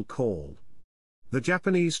bugle call. The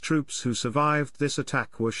Japanese troops who survived this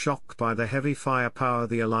attack were shocked by the heavy firepower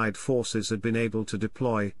the Allied forces had been able to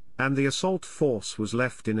deploy, and the assault force was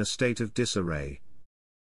left in a state of disarray.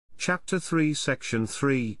 Chapter 3 Section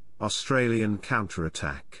 3 Australian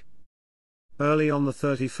Counterattack. Early on the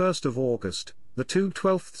 31st of August, the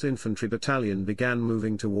 212th Infantry Battalion began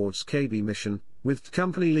moving towards KB Mission, with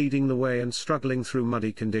company leading the way and struggling through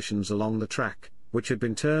muddy conditions along the track, which had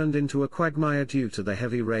been turned into a quagmire due to the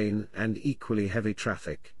heavy rain and equally heavy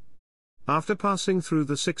traffic. After passing through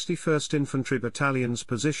the 61st Infantry Battalion's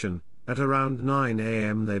position, at around 9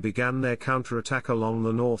 am they began their counterattack along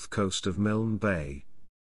the north coast of Milne Bay.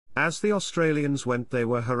 As the Australians went they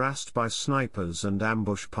were harassed by snipers and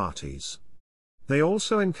ambush parties. They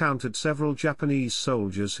also encountered several Japanese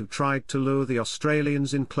soldiers who tried to lure the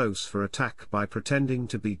Australians in close for attack by pretending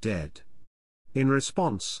to be dead. In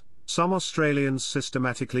response, some Australians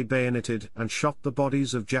systematically bayoneted and shot the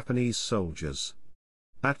bodies of Japanese soldiers.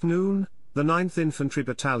 At noon, the 9th Infantry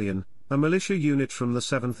Battalion, a militia unit from the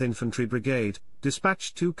 7th Infantry Brigade,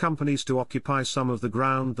 dispatched 2 companies to occupy some of the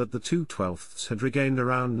ground that the 212ths had regained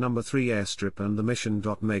around No. 3 airstrip and the mission.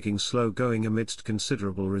 Making slow going amidst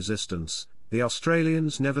considerable resistance, the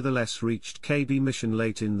Australians nevertheless reached KB Mission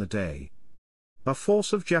late in the day. A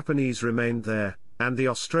force of Japanese remained there, and the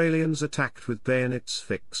Australians attacked with bayonets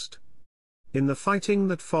fixed. In the fighting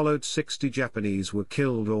that followed 60 Japanese were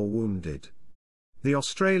killed or wounded. The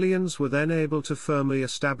Australians were then able to firmly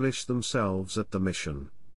establish themselves at the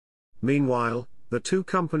mission. Meanwhile, the 2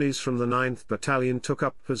 companies from the 9th Battalion took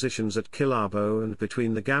up positions at Kilabo and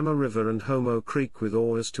between the Gamma River and Homo Creek with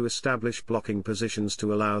orders to establish blocking positions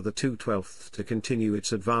to allow the 212th to continue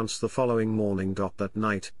its advance the following morning. That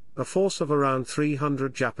night, a force of around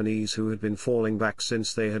 300 Japanese who had been falling back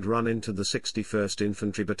since they had run into the 61st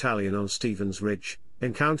Infantry Battalion on Stevens Ridge,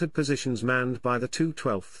 encountered positions manned by the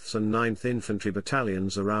 212th and 9th Infantry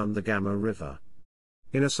Battalions around the Gamma River.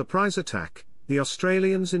 In a surprise attack, the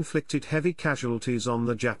Australians inflicted heavy casualties on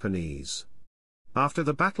the Japanese. After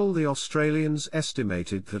the battle the Australians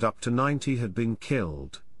estimated that up to 90 had been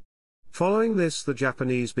killed. Following this the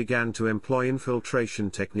Japanese began to employ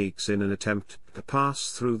infiltration techniques in an attempt to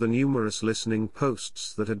pass through the numerous listening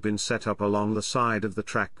posts that had been set up along the side of the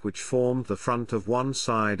track which formed the front of one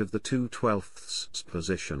side of the 212th's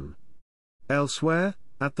position. Elsewhere,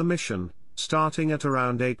 at the mission, starting at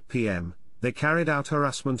around 8 p.m., they carried out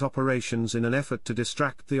harassment operations in an effort to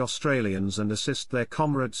distract the Australians and assist their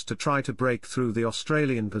comrades to try to break through the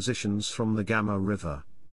Australian positions from the Gamma River.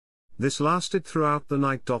 This lasted throughout the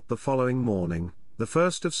night. The following morning, the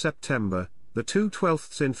 1st of September, the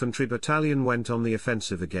 212th Infantry Battalion went on the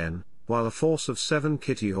offensive again, while a force of 7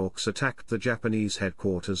 Kittyhawks attacked the Japanese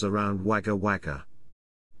headquarters around Wagga Wagga.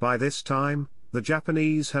 By this time, the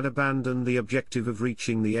Japanese had abandoned the objective of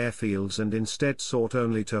reaching the airfields and instead sought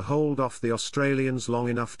only to hold off the Australians long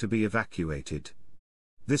enough to be evacuated.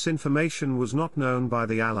 This information was not known by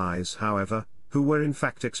the Allies, however, who were in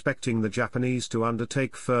fact expecting the Japanese to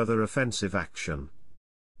undertake further offensive action.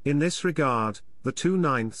 In this regard, the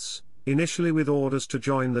 2/9ths, initially with orders to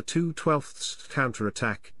join the 2/12th's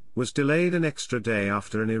counterattack, was delayed an extra day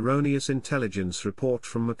after an erroneous intelligence report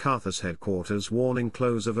from MacArthur's headquarters warning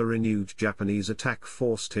close of a renewed Japanese attack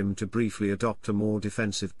forced him to briefly adopt a more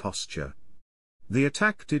defensive posture. The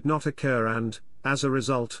attack did not occur and, as a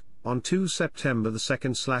result, on 2 September the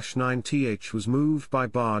 2nd/9th was moved by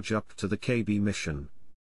barge up to the KB mission.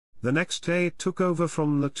 The next day it took over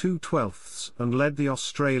from the 2/12 and led the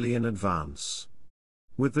Australian advance.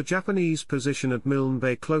 With the Japanese position at Milne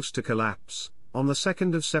Bay close to collapse, on the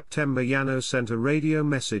 2nd of September Yano sent a radio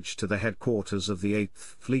message to the headquarters of the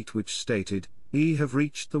 8th Fleet which stated, "We have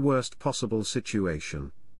reached the worst possible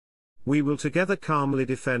situation. We will together calmly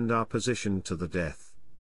defend our position to the death.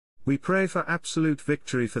 We pray for absolute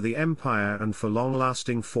victory for the Empire and for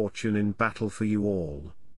long-lasting fortune in battle for you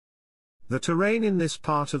all." The terrain in this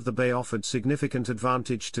part of the bay offered significant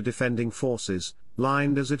advantage to defending forces,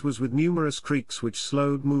 lined as it was with numerous creeks which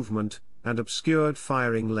slowed movement, and obscured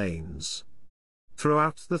firing lanes.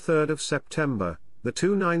 Throughout the 3rd of September, the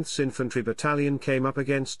 2/9th Infantry Battalion came up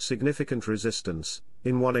against significant resistance,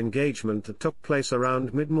 in one engagement that took place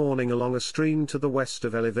around mid-morning along a stream to the west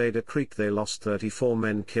of Elevada Creek. They lost 34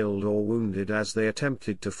 men killed or wounded as they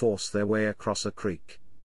attempted to force their way across a creek.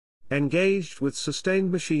 Engaged with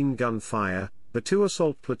sustained machine gun fire, the 2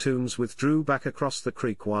 assault platoons withdrew back across the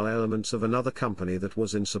creek while elements of another company that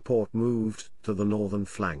was in support moved to the northern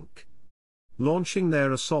flank. Launching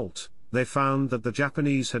their assault, they found that the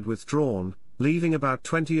Japanese had withdrawn, leaving about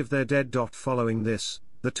 20 of their dead. Following this,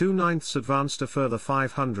 the 2/9ths advanced a further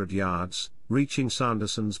 500 yards, reaching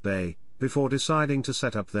Sanderson's Bay, before deciding to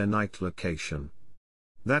set up their night location.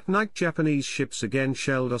 That night Japanese ships again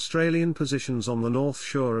shelled Australian positions on the north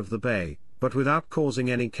shore of the bay, but without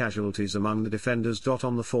causing any casualties among the defenders.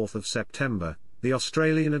 On the 4th of September, the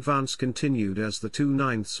Australian advance continued as the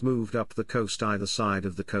 2/9ths moved up the coast either side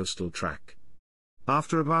of the coastal track.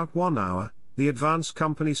 After about 1 hour, the advance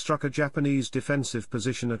company struck a Japanese defensive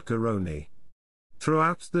position at Guinea.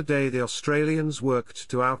 Throughout the day the Australians worked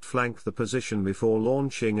to outflank the position before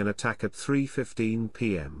launching an attack at 3:15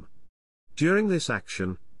 p.m. During this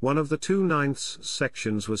action, one of the 2/9ths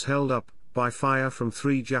sections was held up by fire from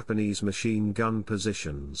 3 Japanese machine gun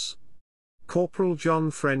positions. Corporal John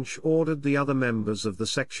French ordered the other members of the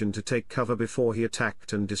section to take cover before he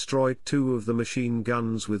attacked and destroyed 2 of the machine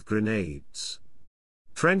guns with grenades.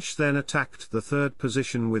 French then attacked the 3rd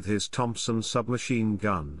position with his Thompson submachine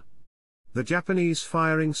gun. The Japanese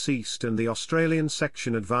firing ceased and the Australian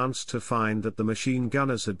section advanced to find that the machine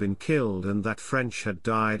gunners had been killed and that French had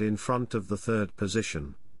died in front of the 3rd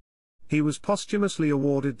position. He was posthumously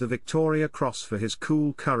awarded the Victoria Cross for his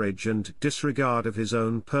cool courage and disregard of his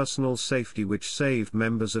own personal safety, which saved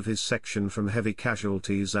members of his section from heavy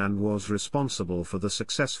casualties and was responsible for the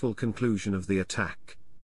successful conclusion of the attack.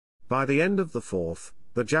 By the end of the 4th,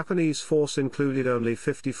 the Japanese force included only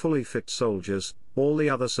 50 fully fit soldiers. All the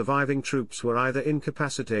other surviving troops were either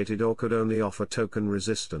incapacitated or could only offer token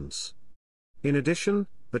resistance. In addition,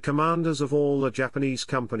 the commanders of all the Japanese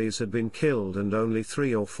companies had been killed and only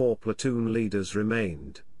 3 or 4 platoon leaders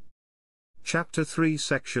remained. Chapter 3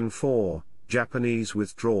 Section 4, Japanese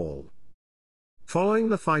Withdrawal. Following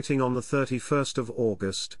the fighting on the 31st of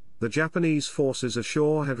August, the Japanese forces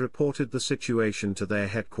ashore had reported the situation to their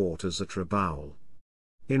headquarters at Rabaul.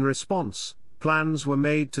 In response, plans were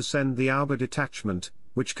made to send the Aoba detachment,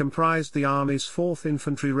 which comprised the Army's 4th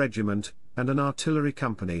Infantry Regiment, and an artillery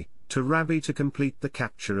company, to Rabi to complete the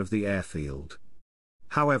capture of the airfield.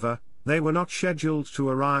 However, they were not scheduled to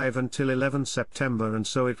arrive until 11 September and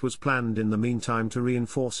so it was planned in the meantime to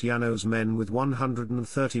reinforce Yano's men with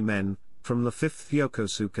 130 men, from the 5th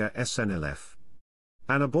Yokosuka SNLF.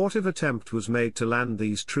 An abortive attempt was made to land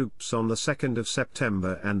these troops on the 2nd of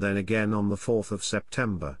September and then again on the 4th of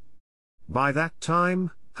September. By that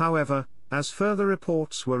time, however, as further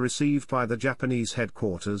reports were received by the Japanese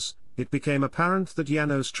headquarters, it became apparent that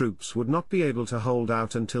Yano's troops would not be able to hold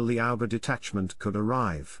out until the Aoba detachment could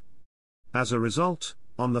arrive. As a result,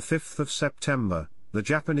 on the 5th of September, the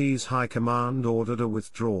Japanese High Command ordered a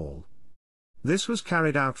withdrawal. This was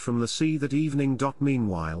carried out from the sea that evening.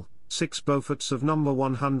 Meanwhile, 6 Beauforts of No.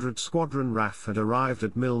 100 Squadron RAF had arrived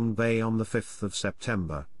at Milne Bay on the 5th of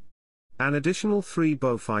September. An additional 3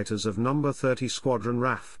 Beaufighters of No. 30 Squadron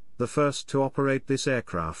RAF, the first to operate this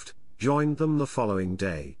aircraft, joined them the following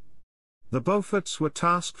day. The Beauforts were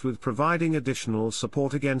tasked with providing additional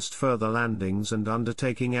support against further landings and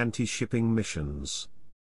undertaking anti-shipping missions.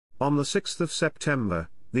 On the 6th of September,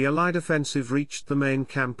 the Allied offensive reached the main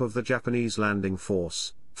camp of the Japanese landing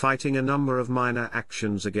force, fighting a number of minor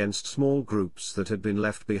actions against small groups that had been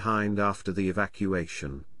left behind after the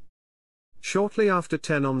evacuation. Shortly after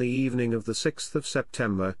 10 on the evening of the 6th of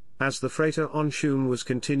September, as the freighter Onshun was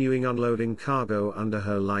continuing unloading cargo under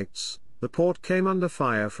her lights, the port came under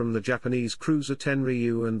fire from the Japanese cruiser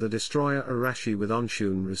Tenryu and the destroyer Arashi, with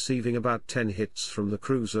Onshun receiving about 10 hits from the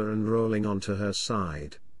cruiser and rolling onto her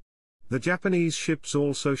side. The Japanese ships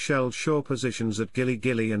also shelled shore positions at Gili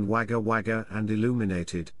Gili and Wagga Wagga and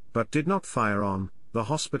illuminated, but did not fire on, the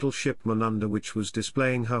hospital ship Monunda, which was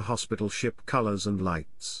displaying her hospital ship colors and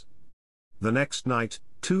lights. The next night,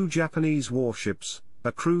 2 Japanese warships,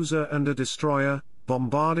 a cruiser and a destroyer,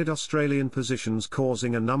 bombarded Australian positions,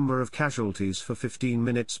 causing a number of casualties for 15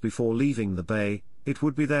 minutes before leaving the bay. It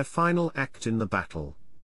would be their final act in the battle.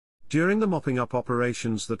 During the mopping-up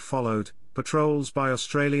operations that followed, patrols by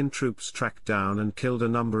Australian troops tracked down and killed a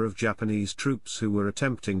number of Japanese troops who were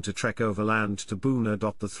attempting to trek overland to Buna.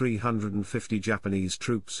 The 350 Japanese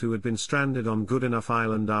troops who had been stranded on Goodenough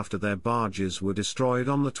Island after their barges were destroyed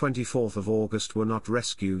on the 24th of August were not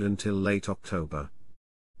rescued until late October.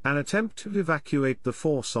 An attempt to evacuate the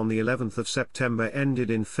force on the 11th of September ended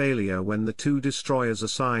in failure when the 2 destroyers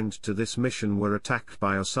assigned to this mission were attacked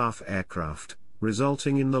by OSAF aircraft,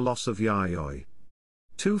 resulting in the loss of Yayoi.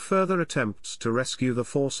 2 further attempts to rescue the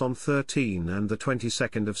force on 13 and the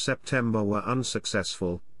 22nd of September were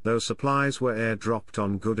unsuccessful, though supplies were airdropped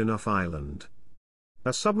on Goodenough Island.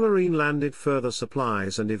 A submarine landed further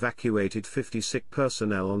supplies and evacuated 50 sick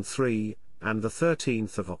personnel on 3 and the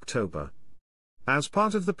 13th of October. As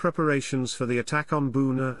part of the preparations for the attack on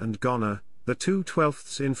Buna and Gona, the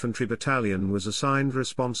 212th Infantry Battalion was assigned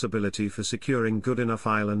responsibility for securing Goodenough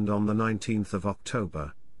Island on the 19th of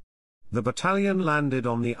October. The battalion landed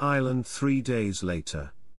on the island 3 days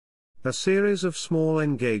later. A series of small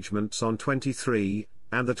engagements on 23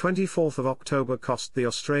 and the 24th of October cost the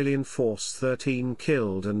Australian force 13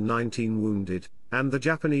 killed and 19 wounded, and the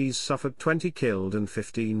Japanese suffered 20 killed and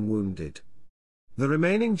 15 wounded. The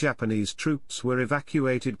remaining Japanese troops were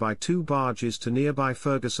evacuated by 2 barges to nearby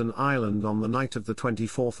Ferguson Island on the night of the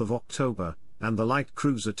 24th of October, and the light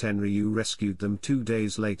cruiser Tenryu rescued them 2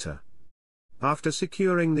 days later. After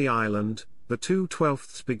securing the island, the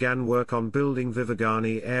 212ths began work on building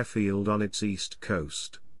Vivagani airfield on its east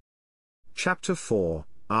coast. Chapter 4,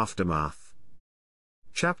 Aftermath.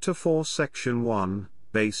 Chapter 4 Section 1,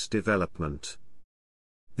 Base Development.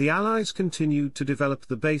 The Allies continued to develop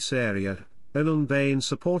the base area, Milne Bay, in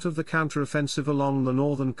support of the counteroffensive along the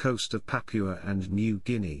northern coast of Papua and New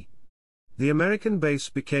Guinea. The American base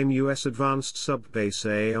became U.S. Advanced Sub-Base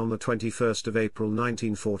A on the 21st of April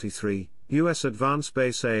 1943, U.S. Advanced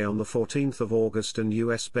Base A on the 14th of August and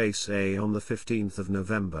U.S. Base A on the 15th of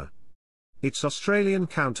November. Its Australian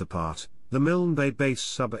counterpart, the Milne Bay Base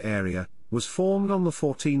Sub-Area, was formed on the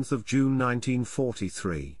 14th of June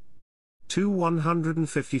 1943. 2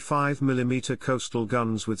 155mm coastal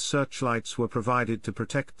guns with searchlights were provided to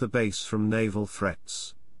protect the base from naval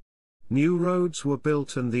threats. New roads were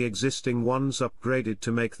built and the existing ones upgraded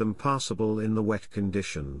to make them passable in the wet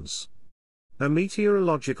conditions. A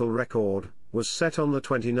meteorological record was set on the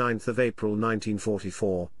 29th of April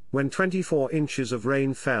 1944, when 24 inches of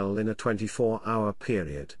rain fell in a 24-hour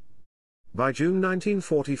period. By June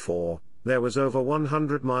 1944, there was over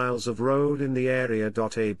 100 miles of road in the area.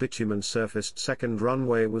 A bitumen-surfaced second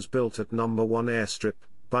runway was built at No. 1 Airstrip,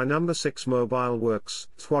 by No. 6 Mobile Works,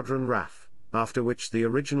 Squadron RAF, after which the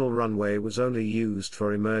original runway was only used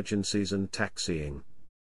for emergencies and taxiing.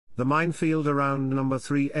 The minefield around No.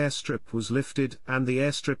 3 Airstrip was lifted and the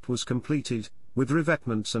airstrip was completed, with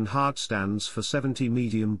revetments and hardstands for 70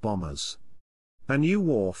 medium bombers. A new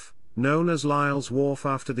wharf, known as Lyle's Wharf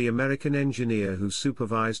after the American engineer who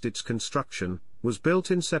supervised its construction, was built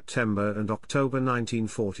in September and October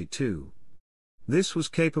 1942. This was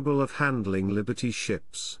capable of handling Liberty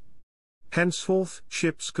ships. Henceforth,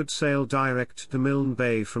 ships could sail direct to Milne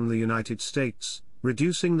Bay from the United States,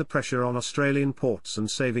 reducing the pressure on Australian ports and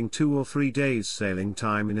saving 2 or 3 days sailing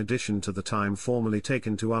time in addition to the time formerly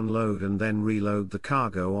taken to unload and then reload the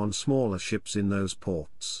cargo on smaller ships in those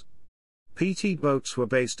ports. PT boats were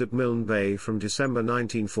based at Milne Bay from December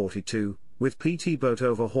 1942, with PT boat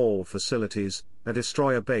overhaul facilities, a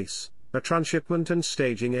destroyer base, a transshipment and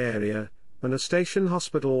staging area, and a station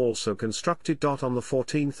hospital also constructed. On the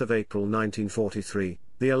 14th of April 1943,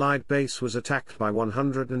 the Allied base was attacked by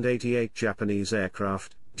 188 Japanese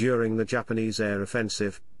aircraft, during the Japanese air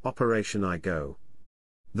offensive, Operation I-Go.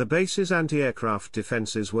 The base's anti-aircraft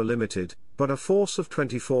defenses were limited, but a force of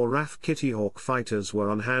 24 RAF Kitty Hawk fighters were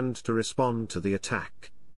on hand to respond to the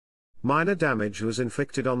attack. Minor damage was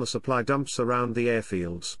inflicted on the supply dumps around the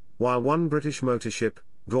airfields, while one British motorship,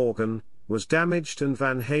 Gorgon, was damaged and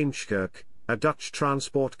Van Heemskerk, a Dutch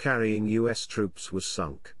transport carrying U.S. troops, was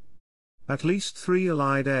sunk. At least 3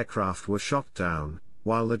 Allied aircraft were shot down,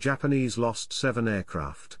 while the Japanese lost 7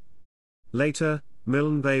 aircraft. Later,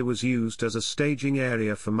 Milne Bay was used as a staging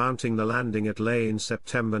area for mounting the landing at Lae in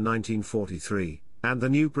September 1943, and the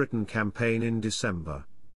New Britain campaign in December.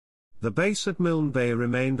 The base at Milne Bay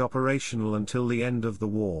remained operational until the end of the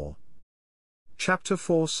war. Chapter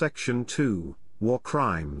 4 Section 2, War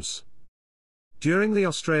Crimes. During the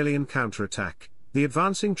Australian counterattack, the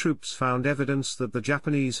advancing troops found evidence that the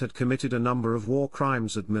Japanese had committed a number of war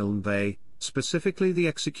crimes at Milne Bay, specifically the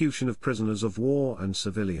execution of prisoners of war and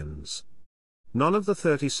civilians. None of the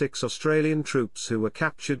 36 Australian troops who were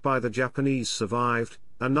captured by the Japanese survived.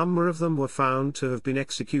 A number of them were found to have been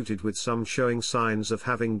executed, with some showing signs of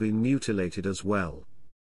having been mutilated as well.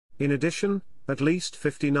 In addition, at least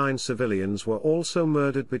 59 civilians were also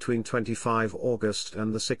murdered between 25 August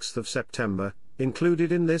and the 6th of September.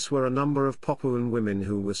 Included in this were a number of Papuan women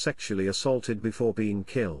who were sexually assaulted before being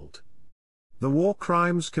killed. The war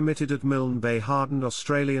crimes committed at Milne Bay hardened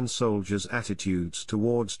Australian soldiers' attitudes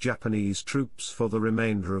towards Japanese troops for the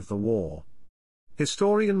remainder of the war.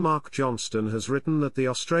 Historian Mark Johnston has written that the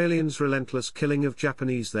Australians' relentless killing of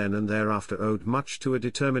Japanese then and thereafter owed much to a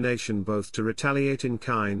determination both to retaliate in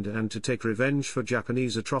kind and to take revenge for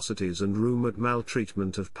Japanese atrocities and rumoured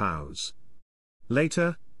maltreatment of POWs.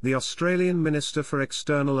 Later, the Australian Minister for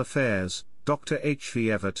External Affairs, Dr. H.V.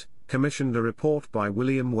 Evatt, commissioned a report by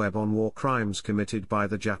William Webb on war crimes committed by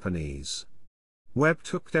the Japanese. Webb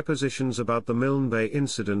took depositions about the Milne Bay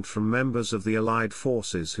incident from members of the Allied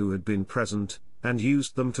forces who had been present, and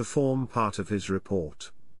used them to form part of his report.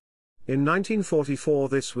 In 1944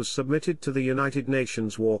 this was submitted to the United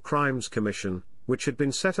Nations War Crimes Commission, which had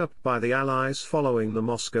been set up by the Allies following the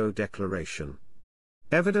Moscow Declaration.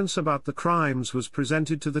 Evidence about the crimes was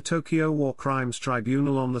presented to the Tokyo War Crimes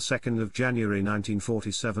Tribunal on the 2nd of January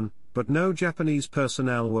 1947, but no Japanese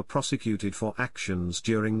personnel were prosecuted for actions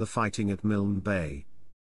during the fighting at Milne Bay.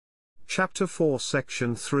 Chapter 4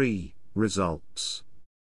 Section 3, Results.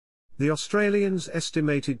 The Australians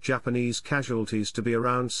estimated Japanese casualties to be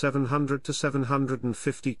around 700 to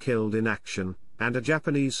 750 killed in action, and a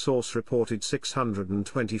Japanese source reported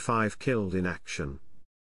 625 killed in action.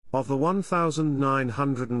 Of the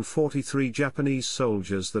 1,943 Japanese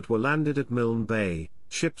soldiers that were landed at Milne Bay,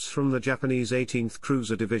 ships from the Japanese 18th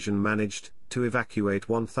Cruiser Division managed to evacuate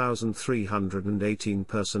 1,318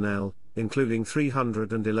 personnel, including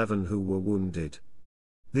 311 who were wounded.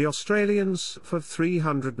 The Australians suffered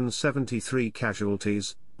 373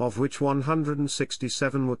 casualties, of which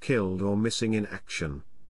 167 were killed or missing in action.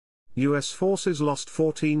 U.S. forces lost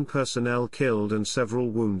 14 personnel killed and several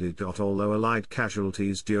wounded. Although Allied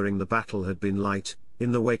casualties during the battle had been light,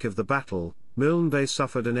 in the wake of the battle, Milne Bay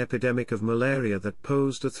suffered an epidemic of malaria that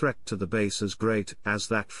posed a threat to the base as great as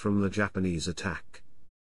that from the Japanese attack.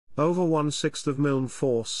 Over 1/6 of Milne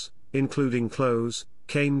force, including clothes,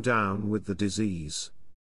 came down with the disease.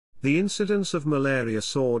 The incidence of malaria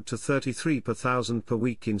soared to 33 per thousand per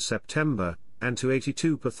week in September, and to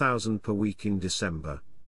 82 per thousand per week in December.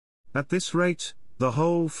 At this rate, the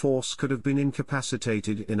whole force could have been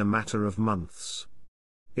incapacitated in a matter of months.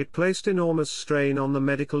 It placed enormous strain on the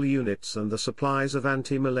medical units and the supplies of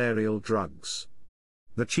anti-malarial drugs.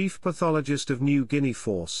 The chief pathologist of New Guinea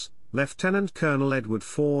Force, Lieutenant Colonel Edward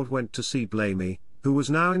Ford, went to see Blamey, who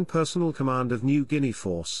was now in personal command of New Guinea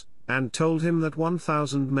Force, and told him that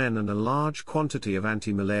 1,000 men and a large quantity of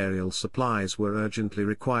anti-malarial supplies were urgently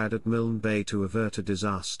required at Milne Bay to avert a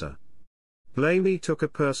disaster. Blamey took a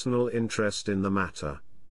personal interest in the matter.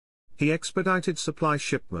 He expedited supply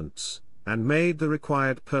shipments, and made the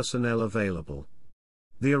required personnel available.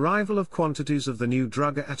 The arrival of quantities of the new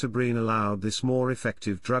drug atabrine allowed this more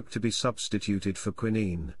effective drug to be substituted for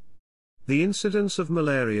quinine. The incidence of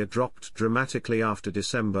malaria dropped dramatically after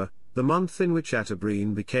December, the month in which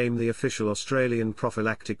atabrine became the official Australian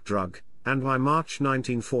prophylactic drug, and by March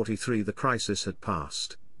 1943 the crisis had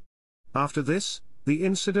passed. After this, the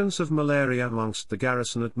incidence of malaria amongst the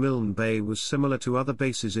garrison at Milne Bay was similar to other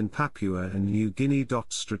bases in Papua and New Guinea.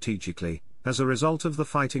 Strategically, as a result of the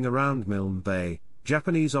fighting around Milne Bay,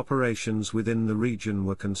 Japanese operations within the region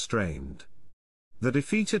were constrained. The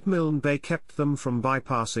defeat at Milne Bay kept them from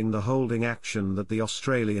bypassing the holding action that the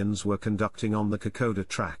Australians were conducting on the Kokoda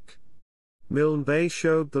Track. Milne Bay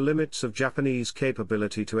showed the limits of Japanese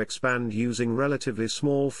capability to expand using relatively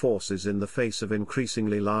small forces in the face of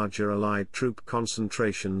increasingly larger Allied troop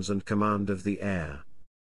concentrations and command of the air.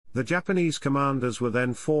 The Japanese commanders were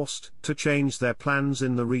then forced to change their plans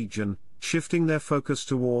in the region, shifting their focus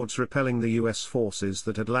towards repelling the U.S. forces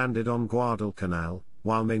that had landed on Guadalcanal,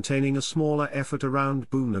 while maintaining a smaller effort around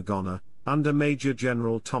Bunagona, under Major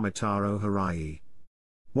General Tomitaro Hirai.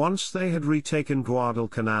 Once they had retaken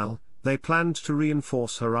Guadalcanal, they planned to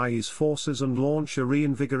reinforce Hirai's forces and launch a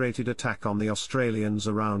reinvigorated attack on the Australians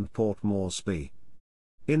around Port Moresby.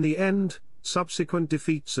 In the end, subsequent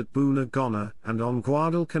defeats at Bunagona and on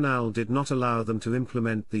Guadalcanal did not allow them to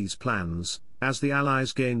implement these plans, as the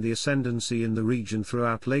Allies gained the ascendancy in the region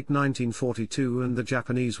throughout late 1942 and the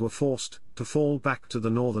Japanese were forced to fall back to the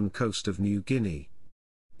northern coast of New Guinea.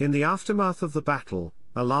 In the aftermath of the battle,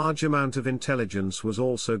 a large amount of intelligence was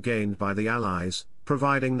also gained by the Allies,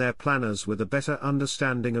 providing their planners with a better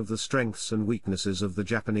understanding of the strengths and weaknesses of the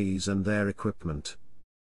Japanese and their equipment.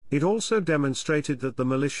 It also demonstrated that the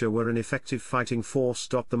militia were an effective fighting force.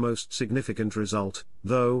 The most significant result,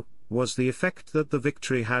 though, was the effect that the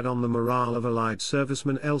victory had on the morale of Allied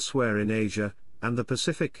servicemen elsewhere in Asia and the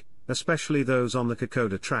Pacific, especially those on the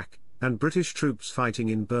Kokoda Track, and British troops fighting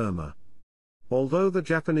in Burma. Although the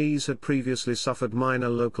Japanese had previously suffered minor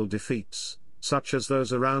local defeats, such as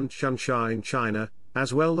those around Changsha in China,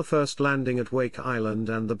 as well the first landing at Wake Island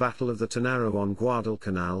and the Battle of the Tanaro on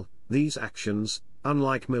Guadalcanal, these actions,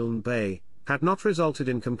 unlike Milne Bay, had not resulted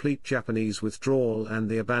in complete Japanese withdrawal and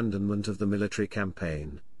the abandonment of the military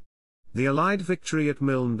campaign. The Allied victory at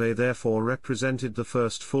Milne Bay therefore represented the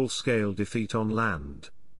first full-scale defeat on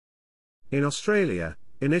land. In Australia,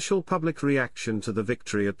 initial public reaction to the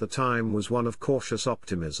victory at the time was one of cautious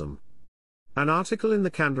optimism. An article in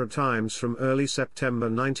the Canberra Times from early September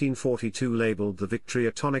 1942 labelled the victory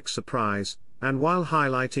a tonic surprise, and while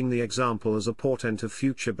highlighting the example as a portent of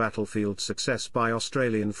future battlefield success by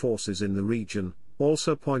Australian forces in the region,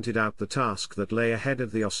 also pointed out the task that lay ahead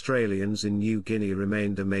of the Australians in New Guinea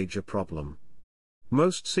remained a major problem.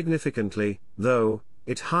 Most significantly, though,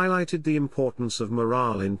 it highlighted the importance of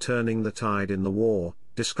morale in turning the tide in the war,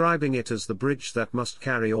 describing it as the bridge that must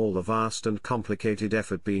carry all the vast and complicated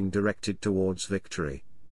effort being directed towards victory.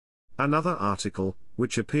 Another article,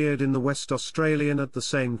 which appeared in the West Australian at the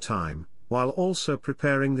same time, while also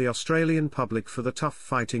preparing the Australian public for the tough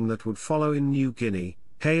fighting that would follow in New Guinea,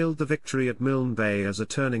 hailed the victory at Milne Bay as a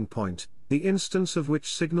turning point, the instance of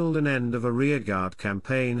which signalled an end of a rearguard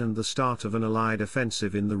campaign and the start of an Allied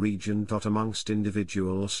offensive in the region. Amongst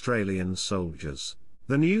individual Australian soldiers,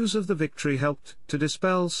 the news of the victory helped to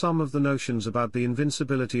dispel some of the notions about the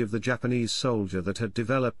invincibility of the Japanese soldier that had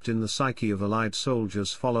developed in the psyche of Allied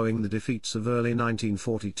soldiers following the defeats of early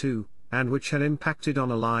 1942, and which had impacted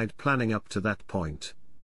on Allied planning up to that point.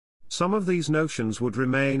 Some of these notions would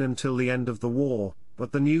remain until the end of the war,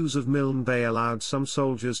 but the news of Milne Bay allowed some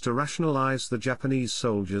soldiers to rationalize the Japanese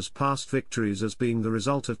soldiers' past victories as being the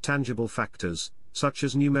result of tangible factors, such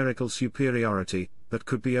as numerical superiority, that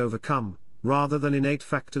could be overcome, rather than innate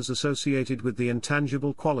factors associated with the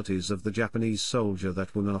intangible qualities of the Japanese soldier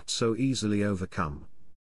that were not so easily overcome.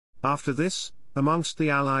 After this, amongst the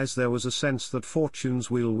Allies there was a sense that fortune's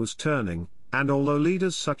wheel was turning, and although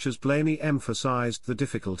leaders such as Blamey emphasized the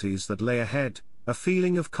difficulties that lay ahead, a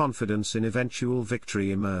feeling of confidence in eventual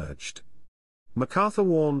victory emerged. MacArthur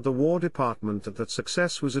warned the War Department that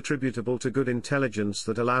success was attributable to good intelligence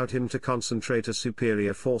that allowed him to concentrate a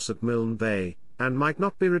superior force at Milne Bay, and might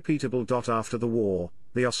not be repeatable. After the war,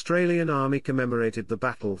 the Australian Army commemorated the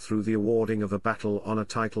battle through the awarding of a battle honour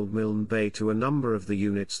titled Milne Bay to a number of the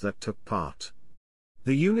units that took part.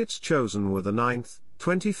 The units chosen were the 9th,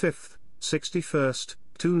 25th, 61st,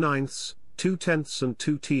 2 9ths, 2 10ths and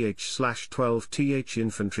 2 Th/12 Th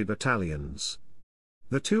infantry battalions.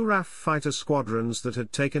 The 2 RAF fighter squadrons that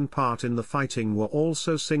had taken part in the fighting were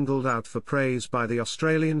also singled out for praise by the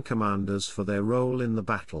Australian commanders for their role in the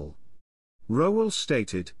battle. Rowell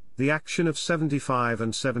stated, "The action of 75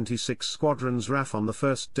 and 76 Squadrons RAF on the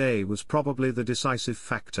first day was probably the decisive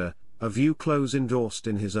factor," a view Close endorsed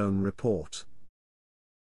in his own report.